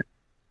planet,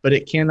 but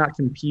it cannot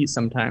compete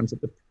sometimes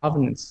at the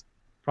provenance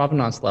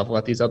level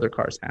that these other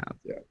cars have.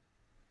 Yeah.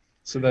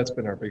 So that's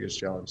been our biggest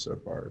challenge so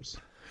far.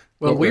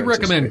 Well, we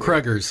recommend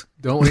Kragers,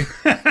 don't we?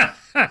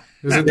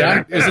 Isn't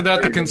that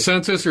the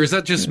consensus, or is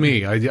that just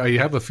me? I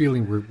have a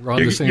feeling we're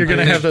on the same page. You're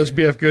going to have those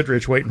BF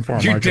Goodrich waiting for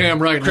them, You're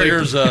damn right.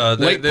 Kragers,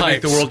 they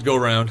make the world go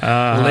round.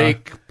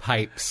 Lake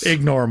pipes.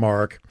 Ignore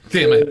Mark.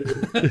 Damn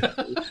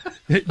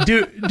it.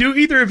 Do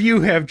either of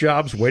you have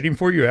jobs waiting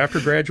for you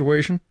after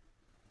graduation?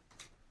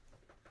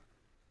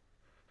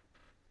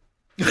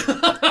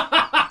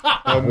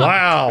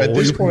 Wow. At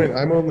this point,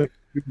 I'm only...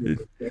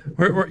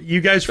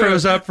 You guys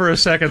froze up for a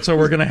second, so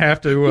we're going to have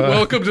to...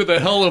 Welcome to the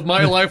hell of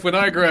my life when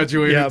I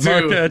graduated, yeah,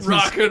 Mark, too.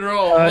 Rock and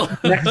roll.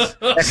 Next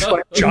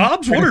question.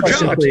 Jobs? What are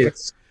Question,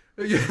 jobs?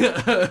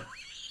 please.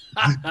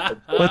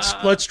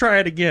 Let's try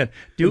it again.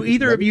 Do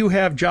either of you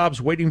have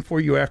jobs waiting for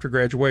you after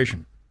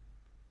graduation?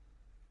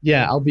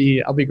 Yeah, I'll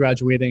be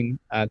graduating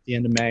at the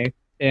end of May,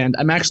 and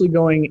I'm actually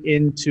going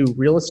into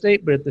real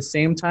estate. But at the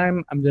same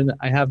time,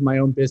 I have my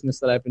own business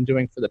that I've been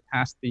doing for the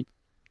past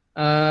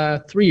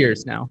 3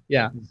 years now.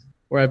 Yeah,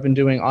 where I've been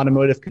doing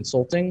automotive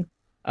consulting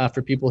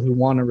for people who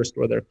want to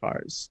restore their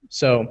cars.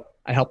 So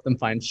I help them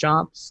find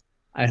shops.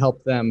 I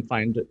help them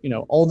find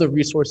all the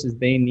resources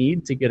they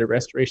need to get a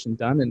restoration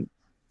done.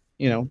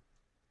 And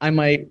I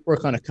might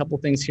work on a couple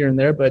things here and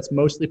there, but it's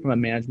mostly from a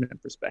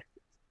management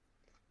perspective.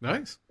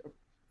 Nice.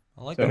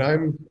 I like And that.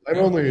 I'm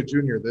only a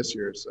junior this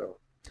year, so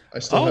I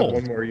still have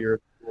one more year.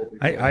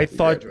 I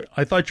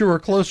thought you were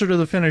closer to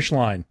the finish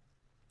line.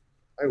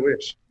 I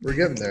wish. We're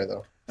getting there,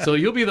 though. So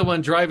you'll be the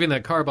one driving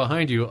that car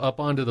behind you up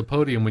onto the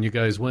podium when you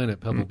guys win at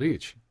Pebble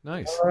Beach.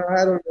 Nice.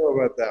 I don't know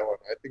about that one.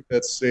 I think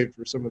that's saved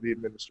for some of the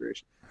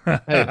administration.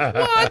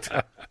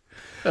 What?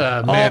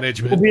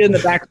 Management. We'll be in the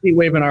backseat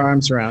waving our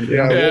arms around.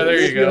 Yeah, there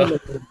you we'll go.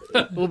 be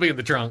on We'll be in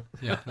the trunk.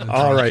 Yeah.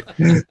 All right.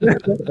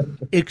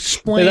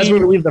 Explain. that's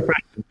where we leave the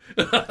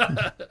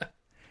freshman.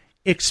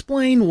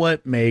 Explain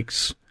what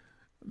makes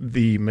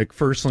the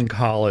McPherson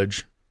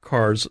College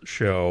Cars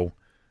Show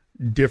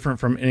different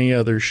from any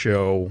other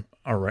show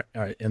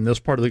in this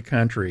part of the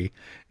country,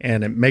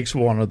 and it makes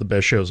one of the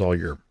best shows all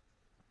year.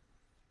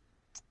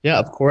 Yeah,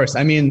 of course.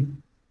 I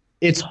mean,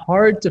 it's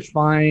hard to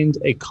find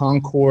a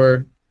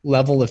Concours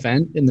level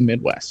event in the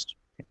Midwest.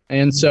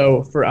 And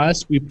so for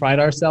us, we pride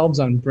ourselves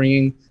on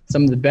bringing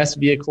some of the best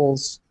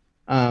vehicles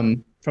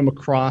from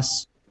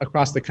across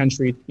the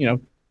country,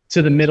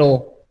 to the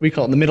middle. We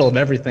call it the middle of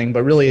everything,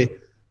 but really,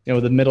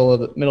 the middle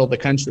of the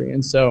country.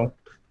 And so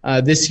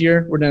this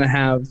year we're going to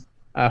have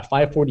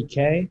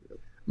 540K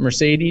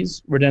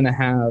Mercedes. We're going to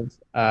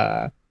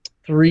have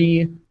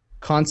 3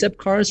 concept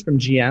cars from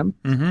GM,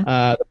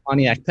 the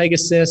Pontiac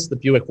Pegasus, the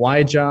Buick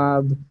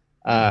Y-Job,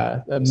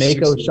 the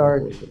Mako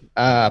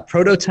Shark,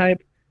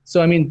 Prototype.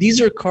 So, I mean,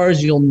 these are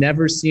cars you'll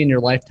never see in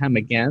your lifetime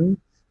again.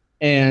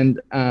 And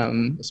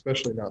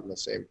Especially not in the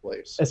same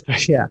place.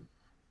 especially, yeah.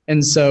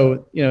 And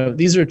so,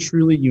 these are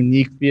truly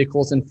unique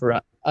vehicles. And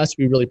for us,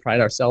 we really pride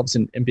ourselves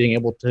in being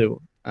able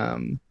to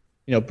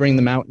bring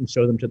them out and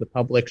show them to the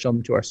public, show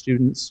them to our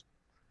students.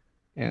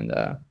 And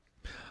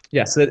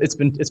so it's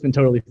been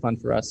totally fun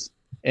for us.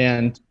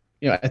 And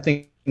I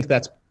think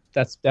that's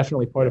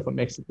definitely part of what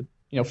makes it,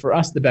 for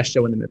us, the best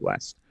show in the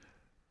Midwest.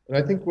 And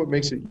I think what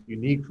makes it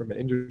unique from an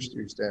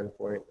industry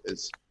standpoint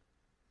is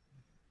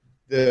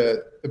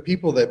the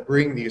people that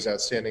bring these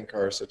outstanding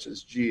cars, such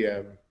as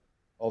GM,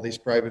 all these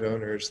private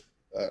owners,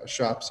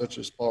 shops such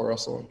as Paul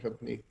Russell and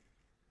Company.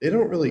 They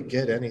don't really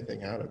get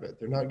anything out of it.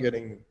 They're not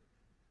getting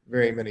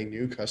very many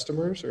new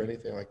customers or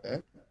anything like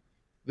that.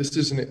 This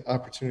is an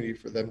opportunity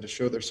for them to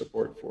show their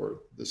support for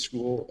the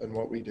school and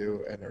what we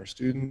do and our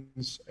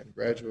students and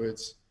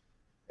graduates.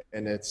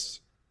 And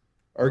it's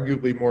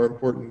arguably more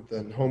important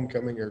than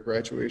homecoming or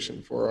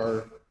graduation for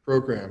our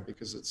program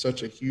because it's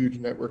such a huge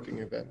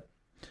networking event.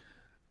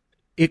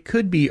 It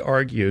could be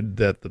argued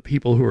that the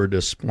people who are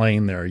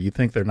displaying there, you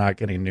think they're not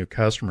getting new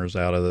customers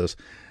out of this,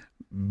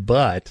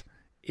 but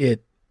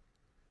it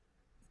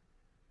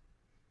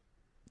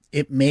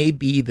may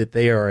be that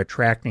they are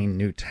attracting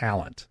new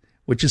talent,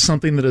 which is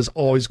something that is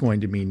always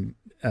going to be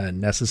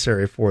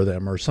necessary for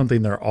them or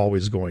something they're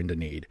always going to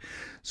need.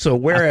 So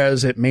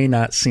whereas it may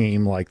not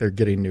seem like they're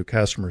getting new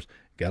customers,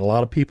 got a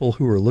lot of people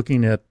who are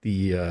looking at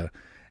the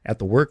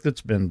work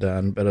that's been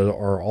done, but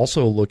are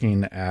also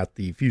looking at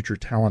the future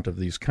talent of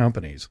these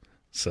companies.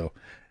 So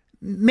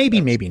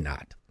maybe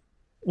not.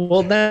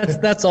 Well,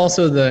 that's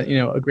also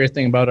a great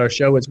thing about our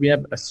show is we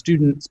have a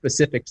student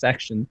specific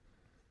section.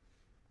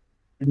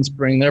 Students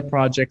bring their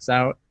projects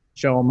out,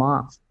 show them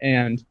off,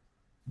 and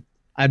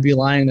I'd be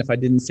lying if I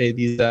didn't say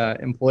these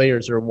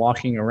employers are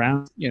walking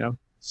around,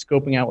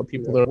 scoping out what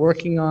people are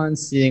working on,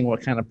 seeing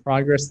what kind of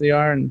progress they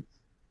are, and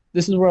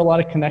this is where a lot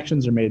of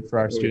connections are made for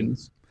our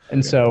students.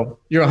 And so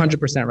you're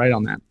 100% right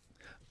on that.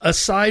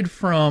 Aside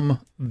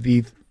from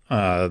the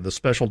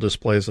special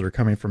displays that are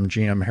coming from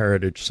GM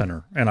Heritage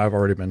Center, and I've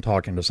already been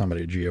talking to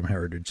somebody at GM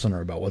Heritage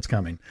Center about what's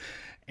coming,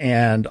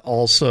 and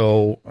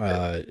also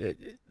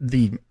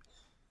the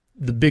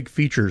big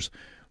features,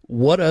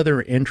 what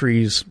other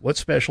entries, what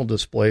special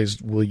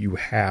displays will you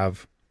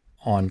have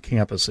on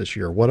campus this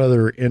year? What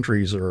other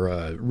entries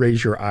or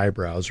raise your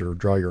eyebrows or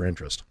draw your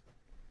interest?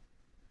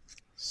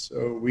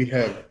 So we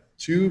have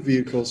 2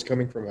 vehicles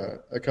coming from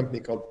a company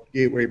called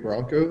Gateway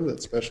Bronco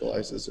that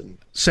specializes in...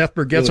 Seth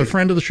Burgett's a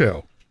friend of the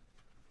show.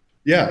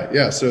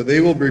 Yeah. So they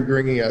will be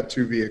bringing out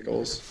 2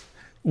 vehicles.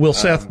 Will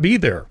Seth be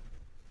there?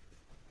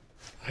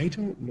 I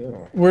don't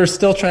know. We're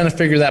still trying to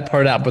figure that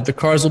part out, but the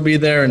cars will be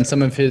there, and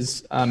some of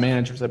his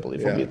managers, I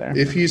believe, will be there.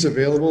 If he's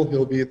available,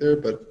 he'll be there,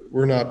 but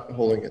we're not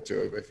holding it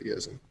to him if he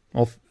isn't.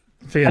 Well,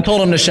 I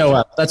told him to show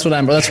up. That's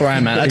where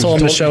I'm at. I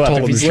told him to show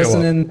up. If he's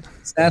listening,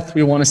 Seth,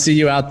 we want to see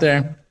you out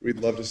there. We'd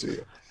love to see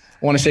you.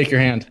 I want to shake your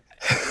hand.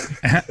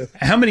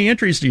 How many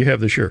entries do you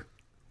have this year?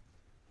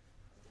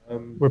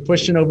 We're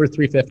pushing over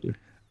 350.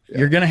 Yeah.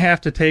 You're going to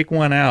have to take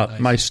one out. Nice.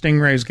 My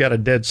Stingray's got a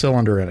dead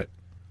cylinder in it.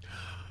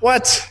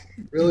 What?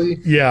 Really?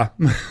 Yeah.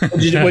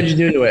 What'd you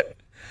do to it?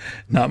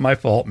 Not my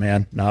fault,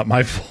 man. Not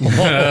my fault.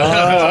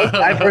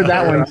 I've heard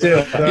that one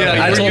too.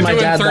 Yeah, I told my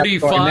dad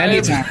 35?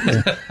 Many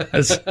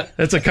times.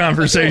 That's a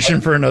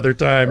conversation for another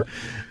time.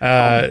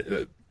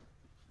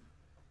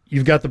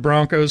 You've got the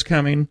Broncos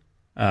coming.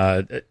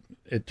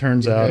 It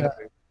turns out.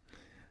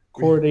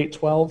 Cord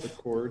 812. The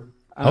Cord.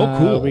 Oh,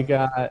 cool. We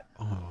got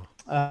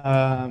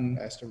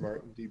Aston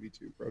Martin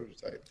DB2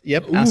 prototype.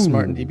 Yep, ooh. Aston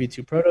Martin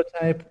DB2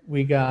 prototype.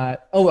 We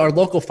got our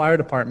local fire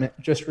department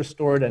just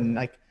restored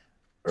an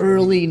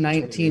early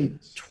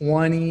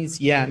 1920s,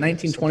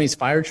 1920s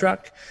fire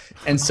truck,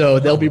 and so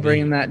they'll be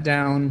bringing that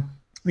down.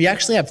 We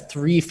actually have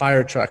 3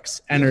 fire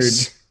trucks entered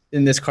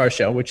in this car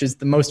show, which is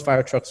the most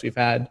fire trucks we've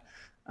had.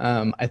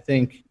 I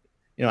think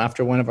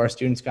after one of our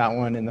students got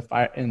one in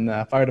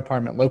the fire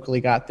department locally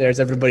got theirs,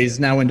 everybody's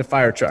now into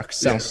fire trucks.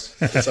 So yes,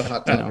 it's a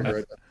hot topic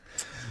right now.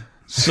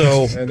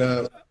 So, and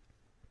go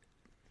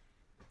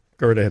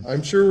right ahead.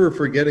 I'm sure we're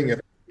forgetting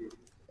of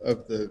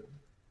the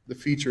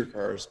feature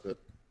cars, but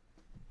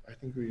I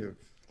think we have.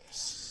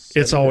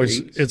 It's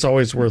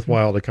always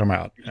worthwhile to come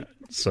out.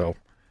 So,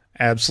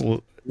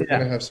 absolutely, we're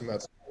going to have some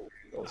outstanding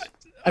vehicles.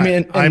 I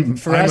mean, I'm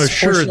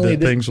assured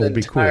that things will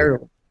be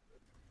cool.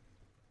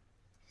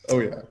 Oh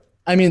yeah.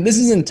 I mean, this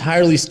is an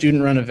entirely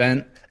student-run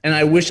event. And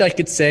I wish I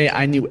could say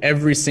I knew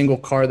every single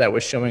car that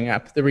was showing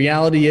up. The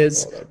reality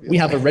is we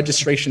have a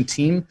registration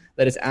team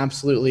that is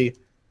absolutely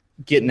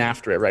getting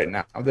after it right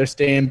now. They're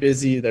staying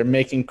busy. They're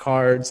making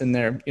cards and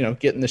they're,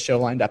 getting the show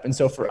lined up. And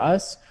so for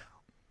us,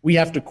 we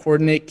have to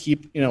coordinate,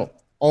 keep,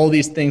 all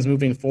these things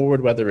moving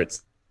forward, whether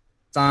it's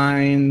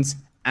signs,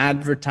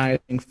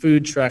 advertising,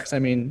 food trucks. I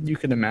mean, you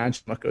can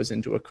imagine what goes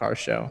into a car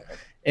show.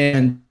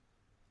 And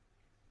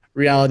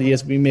reality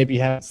is we maybe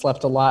haven't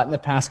slept a lot in the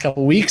past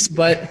couple of weeks,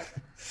 but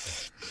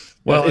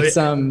it's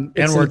going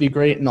to be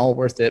great and all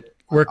worth it.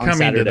 We're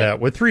coming to that.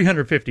 With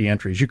 350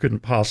 entries, you couldn't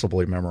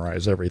possibly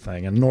memorize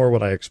everything, and nor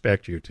would I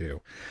expect you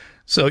to.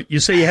 So you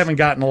say you haven't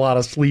gotten a lot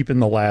of sleep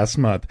in the last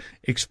month.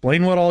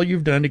 Explain what all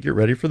you've done to get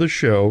ready for the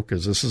show,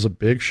 because this is a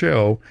big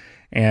show.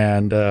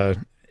 And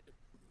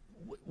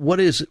what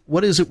is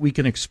it we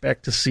can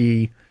expect to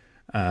see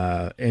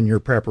in your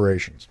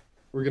preparations?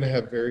 We're going to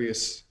have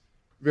various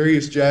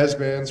jazz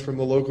bands from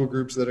the local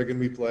groups that are going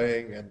to be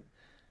playing, and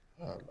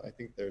I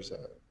think there's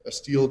a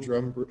steel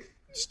drum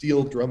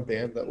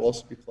band that will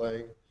also be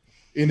playing.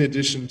 In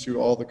addition to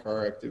all the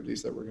car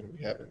activities that we're going to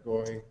be having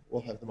going,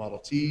 we'll have the Model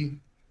T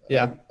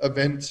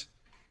event,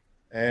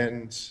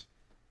 and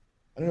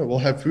I don't know, we'll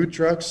have food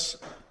trucks.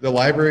 The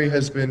library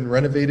has been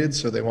renovated,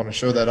 so they want to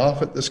show that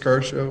off at this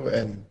car show,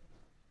 and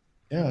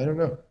yeah, I don't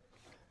know.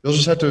 You'll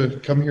just have to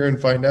come here and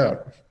find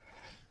out.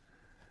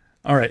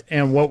 All right,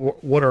 and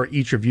what are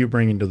each of you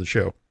bringing to the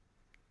show?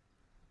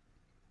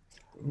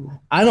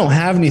 I don't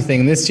have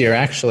anything this year,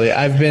 actually.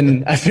 I've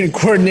been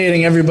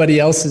coordinating everybody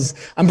else's.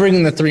 I'm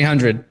bringing the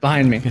 300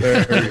 behind me.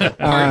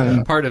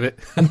 Part of it.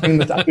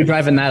 I'll be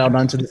driving that out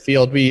onto the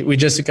field. We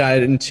just got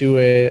into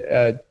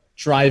a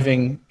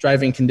driving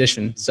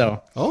condition,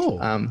 so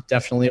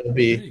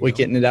definitely we're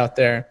getting it out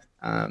there.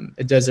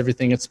 It does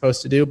everything it's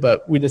supposed to do,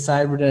 but we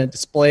decided we're going to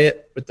display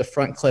it with the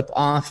front clip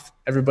off.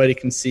 Everybody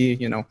can see,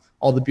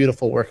 all the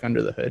beautiful work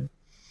under the hood.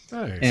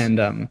 Nice.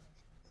 And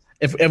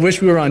if I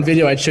wish we were on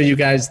video, I'd show you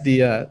guys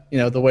the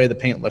way the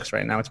paint looks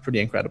right now. It's pretty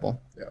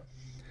incredible. Yeah.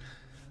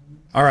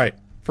 All right,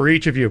 for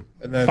each of you,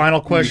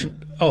 final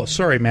question. Oh,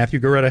 sorry, Matthew,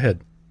 go right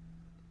ahead.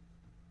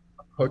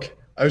 Okay,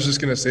 I was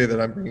just going to say that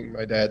I'm bringing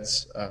my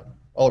dad's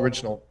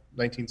all-original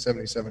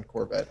 1977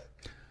 Corvette.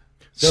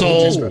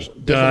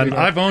 Sold. Done.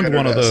 I've owned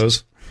one of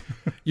those.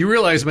 You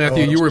realize,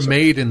 Matthew, you were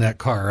made in that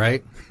car,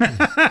 right?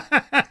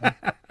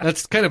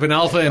 That's kind of an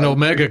alpha and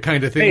omega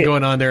kind of thing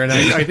going on there, and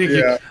I think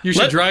you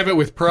should drive it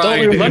with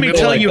pride. Let me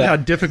tell you how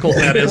difficult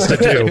that is to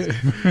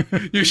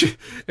do. You should,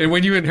 and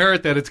when you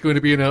inherit that, it's going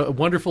to be a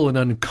wonderful and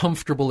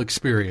uncomfortable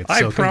experience.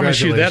 I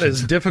promise you that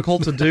is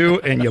difficult to do,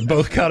 and you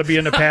both got to be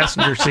in the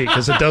passenger seat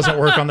because it doesn't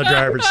work on the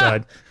driver's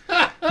side.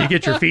 You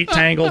get your feet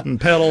tangled in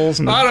pedals.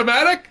 And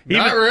automatic?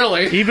 Not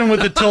really. Even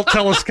with the tilt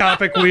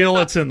telescopic wheel,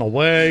 it's in the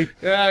way.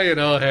 Yeah,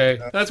 hey,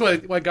 that's why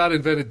God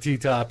invented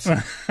T-tops.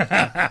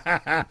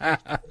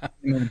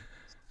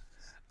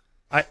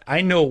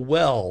 I know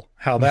well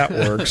how that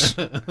works.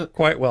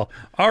 Quite well.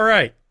 All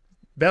right.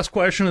 Best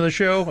question of the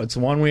show. It's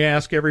the one we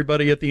ask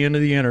everybody at the end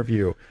of the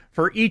interview.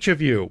 For each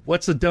of you,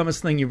 what's the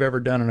dumbest thing you've ever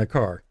done in a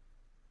car?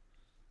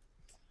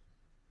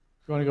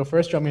 You want to go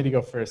first or you want me to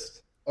go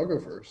first? I'll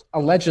go first.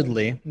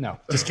 Allegedly. No,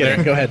 just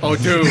kidding. Go ahead. Oh,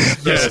 dude.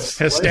 Yes.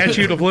 Has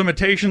statute of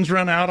limitations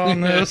run out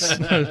on this?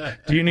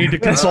 Do you need to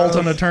consult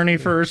an attorney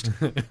first?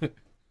 I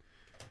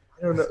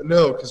don't know.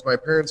 No, because my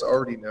parents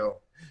already know.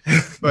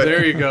 But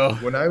there you go.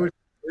 When I was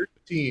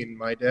 13,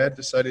 my dad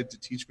decided to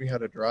teach me how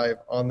to drive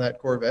on that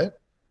Corvette.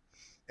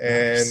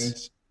 And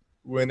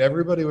when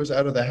everybody was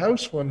out of the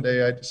house one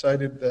day, I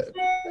decided that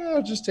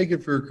I'll just take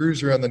it for a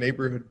cruise around the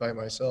neighborhood by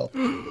myself.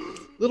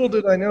 Little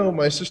did I know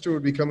my sister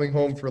would be coming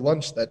home for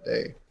lunch that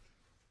day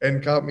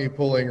and caught me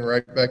pulling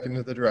right back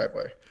into the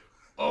driveway.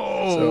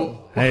 Oh.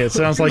 So, hey, it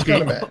sounds like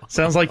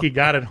you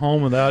got it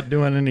home without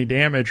doing any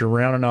damage or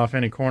rounding off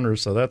any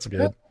corners, so that's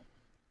good.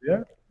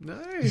 Yeah.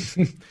 Nice.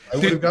 I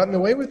would have gotten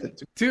away with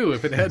it, too,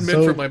 if it hadn't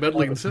been for my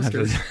meddling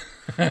sister.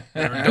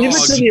 Even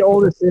to the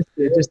older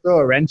sister, just throw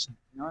a wrench in it.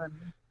 You know what I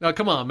mean? Now,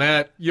 come on,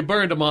 Matt. You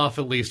burned him off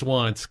at least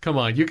once. Come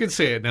on. You can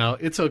say it now.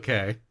 It's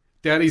okay.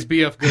 Daddy's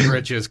BF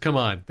Goodriches. Come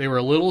on. They were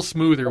a little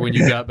smoother when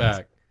you got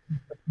back.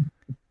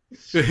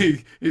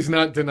 He's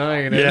not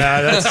denying it.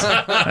 Yeah,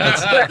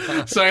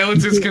 that's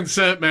silence is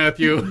consent,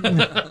 Matthew.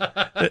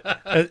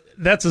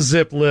 That's a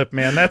zip lip,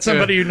 man. That's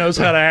somebody who knows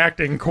how to act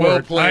in court.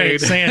 Well played. I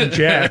ain't saying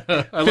jack.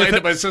 I lied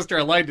to my sister.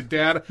 I lied to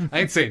Dad. I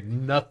ain't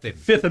saying nothing.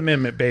 Fifth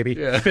Amendment, baby.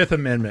 Yeah. Fifth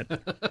Amendment.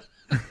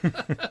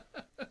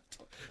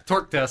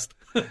 Torque test.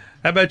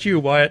 How about you,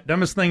 Wyatt?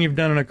 Dumbest thing you've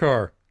done in a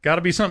car? Got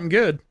to be something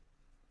good.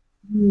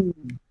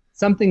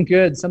 Something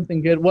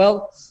good.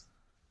 Well,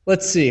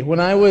 let's see. When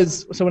I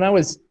was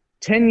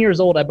 10 years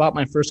old, I bought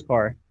my first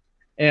car,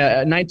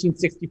 a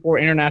 1964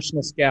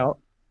 International Scout.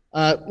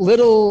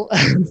 Little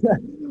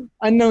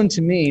unknown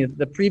to me,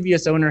 the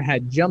previous owner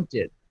had jumped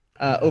it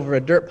over a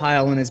dirt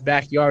pile in his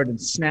backyard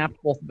and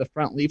snapped both of the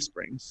front leaf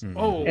springs.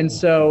 Oh. And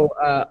so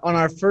on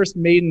our first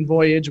maiden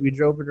voyage, we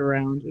drove it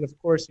around. And of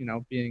course,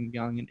 being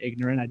young and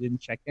ignorant, I didn't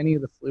check any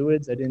of the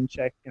fluids. I didn't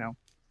check,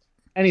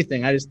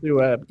 anything. I just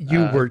threw a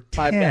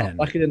 5-gallon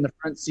bucket in the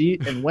front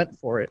seat and went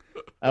for it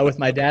with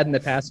my dad in the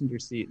passenger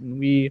seat. And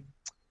we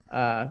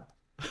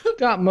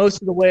got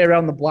most of the way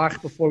around the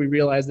block before we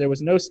realized there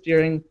was no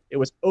steering. It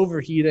was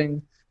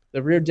overheating.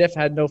 The rear diff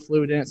had no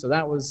fluid in it. So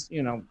that was,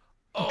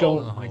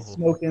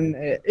 smoking.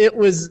 It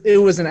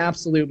was an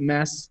absolute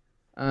mess.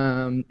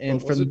 And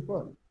was it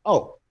fun?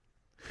 Oh,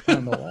 I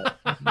don't know what.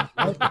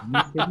 Are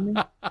you kidding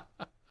me?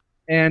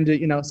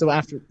 And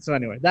so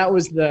anyway, that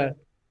was the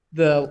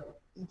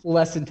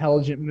less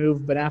intelligent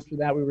move. But after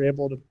that, we were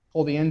able to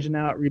pull the engine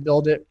out,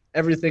 rebuild it.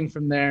 Everything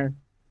from there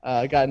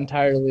got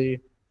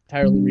entirely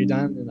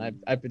redone, and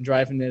I've been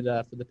driving it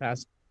for the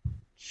past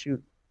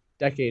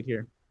decade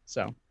here.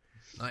 So.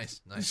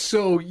 Nice.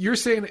 So you're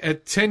saying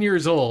at 10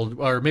 years old,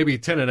 or maybe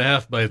 10 and a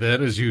half by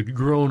then, as you'd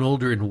grown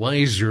older and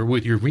wiser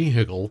with your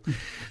vehicle,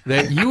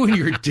 that you and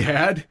your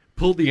dad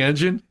pulled the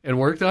engine and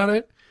worked on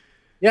it?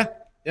 Yeah.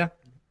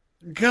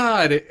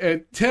 God,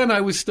 at 10,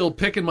 I was still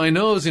picking my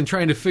nose and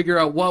trying to figure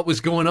out what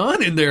was going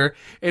on in there.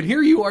 And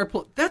here you are.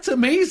 That's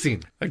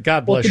amazing.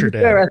 God bless your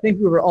dad. Fair, I think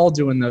we were all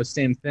doing those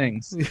same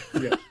things.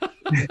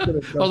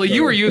 Although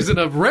you were using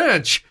a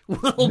wrench.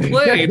 Well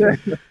played.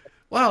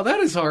 Wow,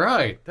 that is all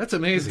right. That's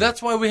amazing.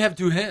 That's why we have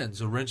two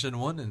hands, a wrench in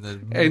one, and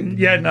then. And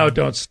Yeah, no,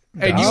 don't.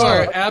 And you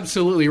are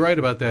absolutely right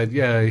about that.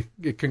 Yeah,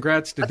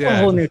 congrats to That's Dad.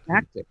 a whole new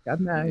tactic.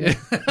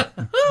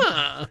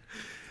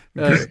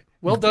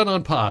 Well done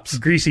on Pops.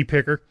 Greasy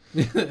picker.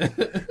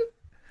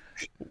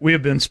 We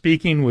have been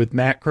speaking with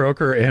Matt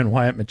Croker and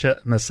Wyatt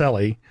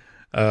Michelli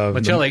of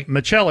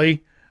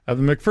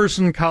the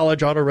McPherson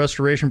College Auto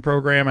Restoration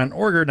Program and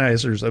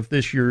organizers of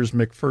this year's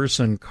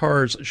McPherson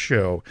Cars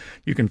Show.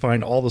 You can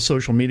find all the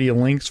social media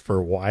links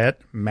for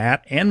Wyatt,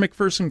 Matt, and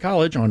McPherson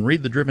College on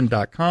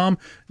readthedriven.com.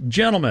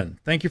 Gentlemen,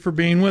 thank you for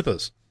being with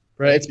us.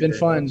 Right, it's been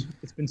fun.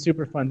 It's been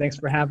super fun. Thanks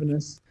for having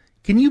us.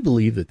 Can you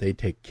believe that they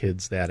take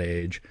kids that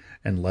age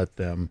and let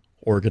them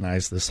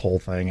organize this whole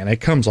thing? And it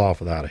comes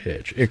off without a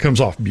hitch. It comes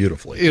off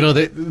beautifully. You know,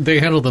 they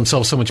handle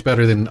themselves so much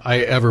better than I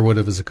ever would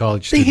have as a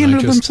college They student.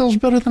 handle themselves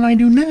better than I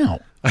do now.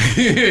 Well,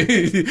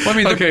 I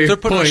mean, Okay, they're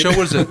putting on a point. show. What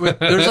is it?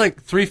 There's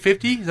like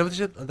 350. Is that what they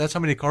said? That's how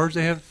many cars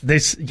they have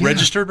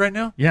registered right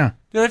now? Yeah.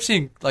 Dude, I've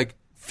seen like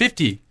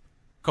 50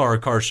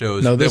 car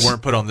shows No, that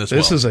weren't put on this well.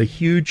 This is a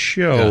huge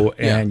show,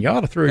 Yeah, yeah. and you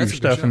ought to throw That's your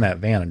a good stuff in show. that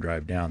van and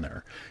drive down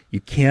there. You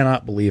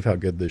cannot believe how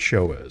good this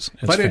show is.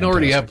 If I didn't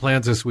already have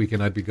plans this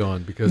weekend, I'd be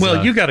gone because.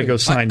 Well, you got to go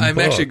sign I'm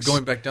books. actually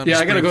going back down Yeah,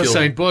 to I got to go Springfield.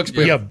 sign books,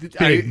 but Yeah,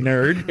 big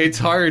nerd. It's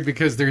hard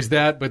because there's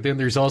that, but then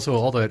there's also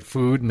all that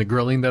food and the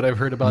grilling that I've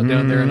heard about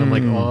down there, and I'm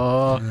like,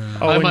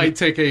 I and might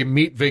take a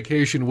meat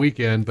vacation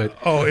weekend, but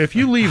Oh, if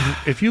you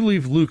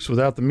leave Luke's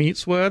without the meat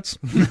sweats,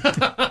 you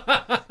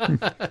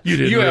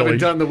didn't. you haven't really,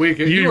 done the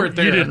weekend. You weren't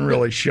there. You didn't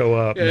really show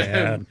up,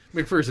 man.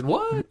 McPherson,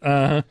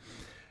 what?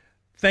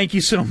 Thank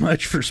you so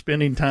much for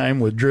spending time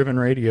with Driven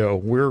Radio.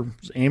 We're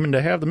aiming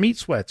to have the meat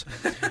sweats.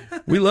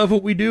 We love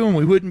what we do, and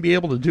we wouldn't be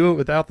able to do it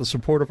without the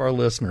support of our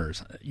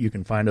listeners. You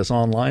can find us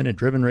online at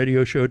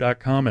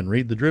drivenradioshow.com and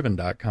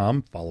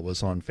readthedriven.com. Follow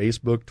us on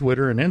Facebook,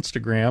 Twitter, and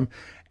Instagram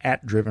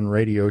at Driven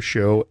Radio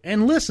Show,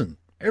 and listen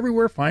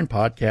everywhere fine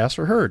podcasts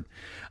are heard.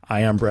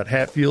 I am Brett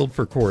Hatfield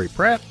for Corey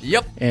Pratt.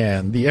 Yep.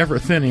 And the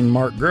ever-thinning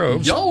Mark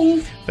Groves. Yo!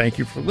 Thank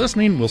you for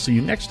listening. We'll see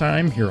you next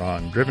time here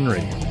on Driven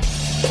Radio.